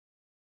faithful."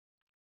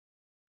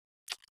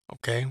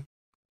 Okay,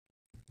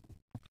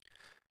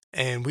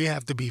 and we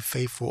have to be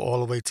faithful all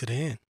the way to the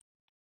end.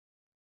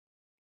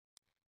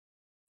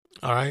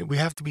 All right, we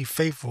have to be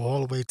faithful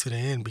all the way to the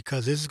end,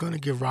 because this is going to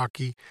get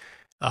rocky.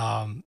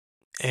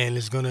 And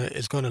it's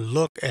gonna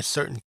look at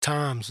certain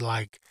times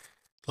like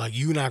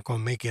you're not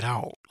gonna make it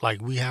out. Like,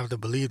 we have to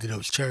believe that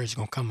those chariots are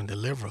gonna come and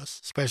deliver us,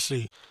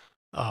 especially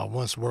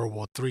once World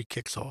War III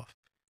kicks off.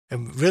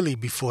 And really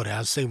before that,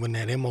 I'd say when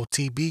that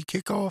MOTB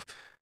kick off,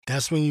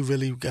 that's when you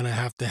really gonna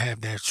have to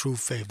have that true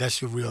faith.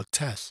 That's your real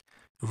test,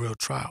 your real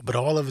trial. But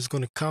all of it's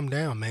gonna come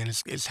down, man.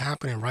 It's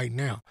happening right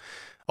now.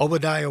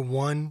 Obadiah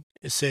 1,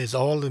 it says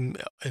in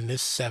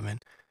this 7.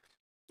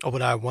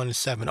 Obadiah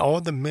 1:7,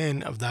 all the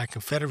men of thy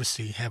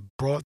confederacy have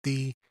brought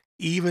thee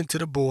even to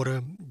the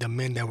border. The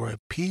men that were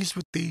at peace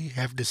with thee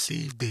have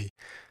deceived thee,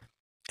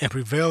 and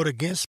prevailed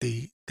against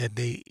thee, that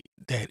they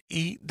that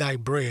eat thy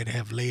bread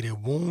have laid a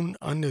wound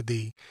under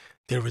thee.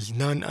 There is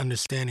none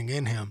understanding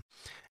in him.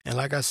 And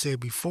like I said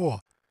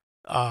before,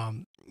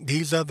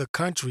 these other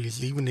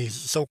countries, even these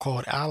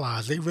so-called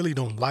allies, they really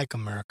don't like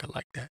America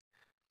like that.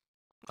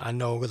 I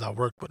know, because I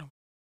work with them.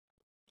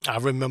 I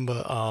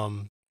remember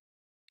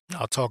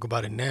I'll talk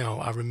about it now.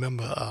 I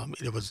remember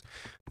it was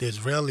the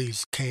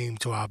Israelis came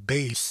to our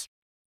base.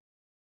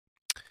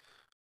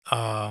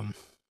 I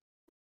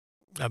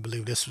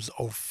believe this was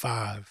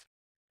 05.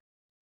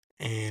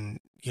 And,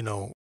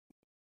 the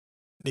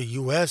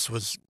U.S.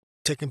 was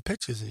taking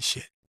pictures and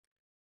shit.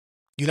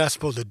 You're not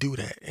supposed to do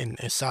that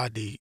inside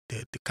the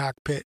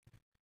cockpit.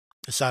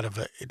 Inside of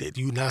it,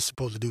 you're not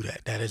supposed to do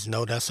that. That's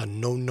a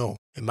no.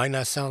 It might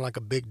not sound like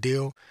a big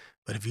deal,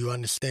 but if you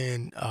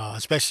understand,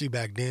 especially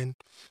back then,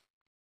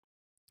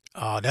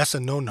 that's a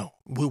no.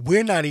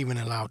 We're not even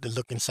allowed to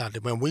look inside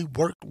when we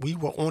worked. We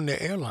were on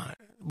the airline.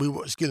 We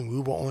were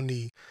on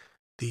the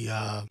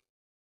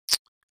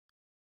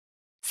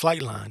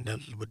flight line.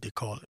 That's what they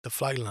call it, the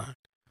flight line.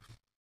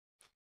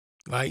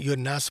 Right? You're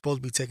not supposed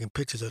to be taking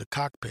pictures of the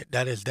cockpit.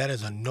 That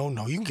is a no.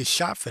 You can get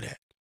shot for that.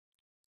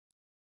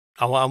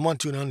 I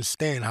want you to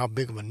understand how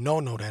big of a no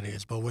that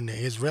is. But when the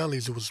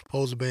Israelis, who was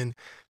supposed to have been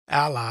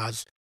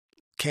allies,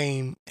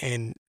 came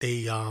and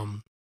they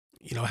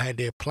had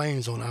their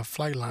planes on our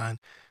flight line,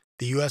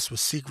 the U.S.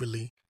 was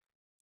secretly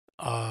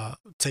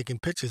taking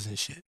pictures and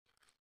shit.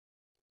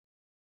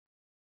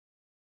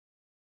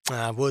 And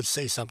I would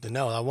say something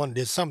else.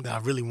 There's something I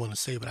really want to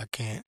say, but I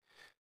can't.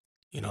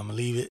 I'm gonna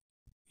leave it.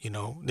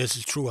 This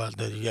is true.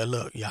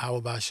 Look,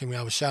 Yahweh Ba'Shem,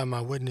 I was shot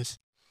my witness.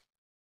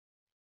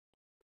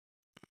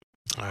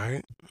 All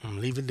right, I'm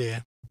gonna leave it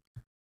there.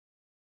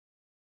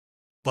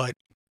 But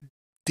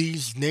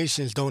these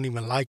nations don't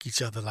even like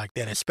each other like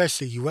that,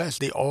 especially U.S.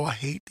 They all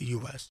hate the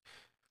U.S.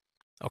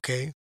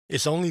 Okay,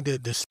 it's only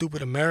the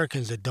stupid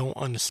Americans that don't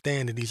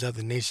understand that these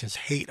other nations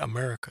hate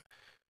America.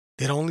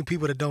 They're the only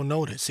people that don't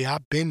know this. See,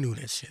 I've been knew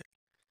this shit.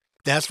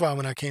 That's why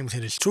when I came to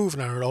this truth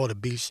and I heard all the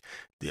beasts,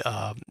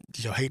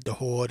 hate the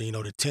horde,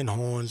 the 10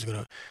 horns,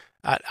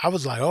 I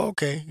was like, oh,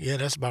 okay, yeah,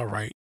 that's about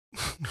right.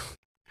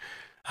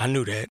 I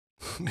knew that.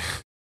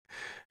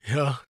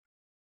 Yeah.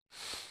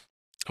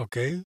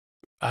 Okay.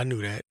 I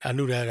knew that.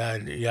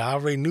 I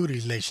already knew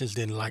these nations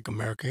didn't like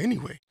America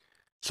anyway.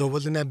 So it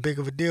wasn't that big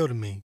of a deal to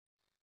me.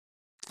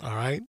 All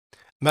right.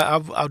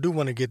 I do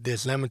want to get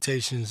this.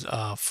 Lamentations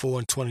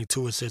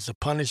 4:22. It says, the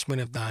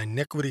punishment of thy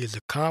iniquity is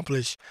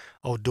accomplished,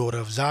 O daughter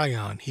of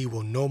Zion. He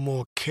will no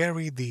more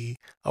carry thee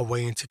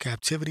away into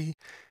captivity.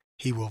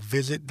 He will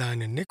visit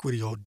thine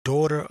iniquity, O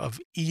daughter of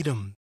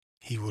Edom.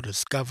 He will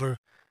discover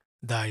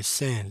thy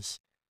sins.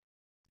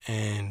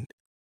 And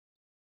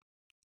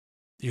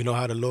you know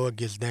how the Lord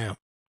gets down.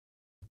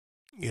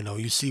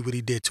 You see what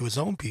he did to his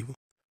own people.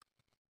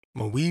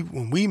 When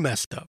we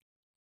messed up,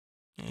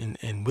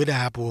 and we're the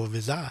apple of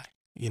his eye.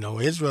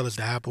 Israel is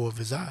the apple of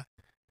his eye.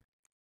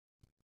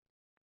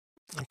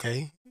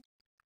 Okay?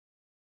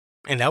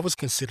 And that was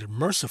considered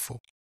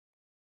merciful.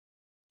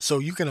 So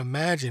you can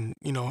imagine,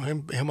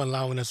 him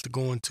allowing us to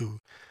go into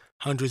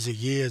hundreds of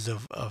years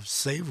of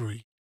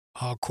slavery,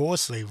 hardcore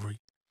slavery.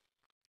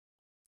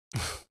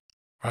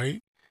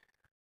 Right?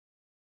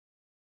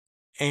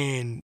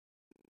 And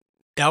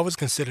That was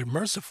considered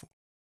merciful.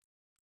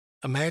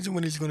 Imagine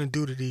what he's going to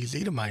do to these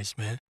Edomites,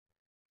 man.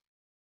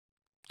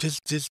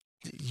 Just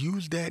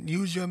use that.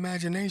 Use your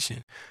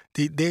imagination.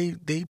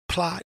 They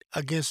plot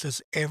against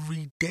us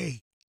every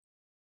day.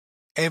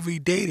 Every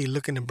day they're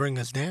looking to bring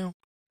us down.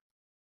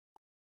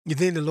 You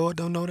think the Lord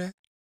don't know that?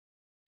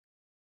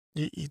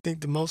 You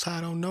think the Most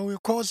High don't know?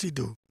 Of course he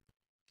do.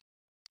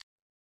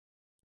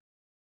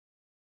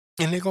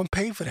 And they're going to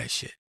pay for that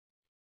shit.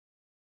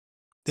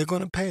 They're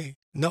going to pay.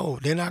 No,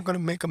 they're not going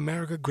to make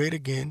America great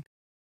again.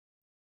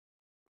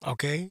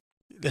 Okay?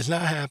 That's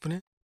not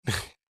happening.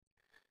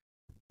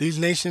 These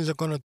nations are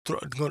going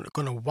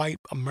to wipe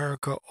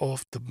America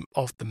off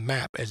the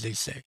map, as they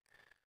say.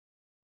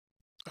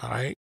 All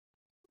right?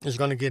 It's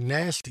going to get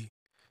nasty.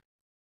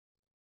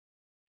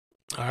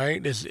 All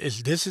right? This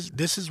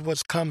is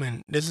what's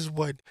coming. This is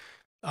what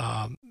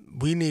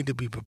we need to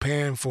be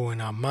preparing for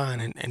in our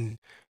mind, and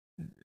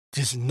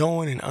just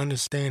knowing and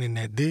understanding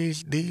that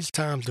these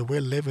times that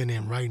we're living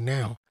in right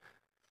now,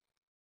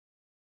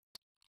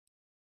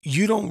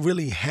 you don't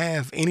really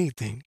have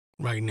anything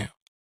right now.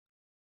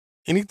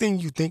 Anything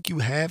you think you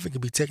have, it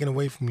can be taken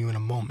away from you in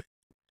a moment.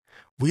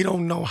 We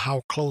don't know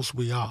how close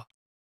we are.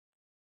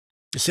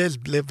 It says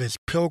live as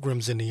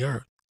pilgrims in the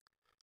earth,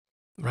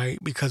 right?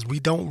 Because we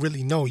don't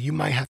really know. You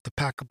might have to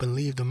pack up and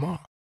leave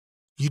tomorrow.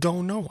 You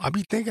don't know. I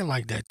be thinking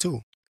like that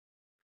too.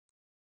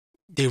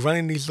 They're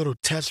running these little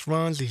test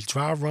runs, these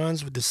dry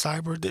runs with the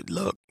cyber. That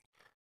look,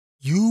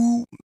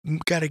 you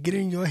got to get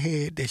in your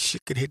head that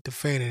shit could hit the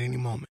fan at any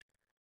moment.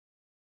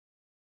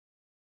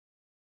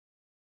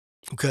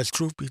 Because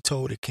truth be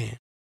told, it can.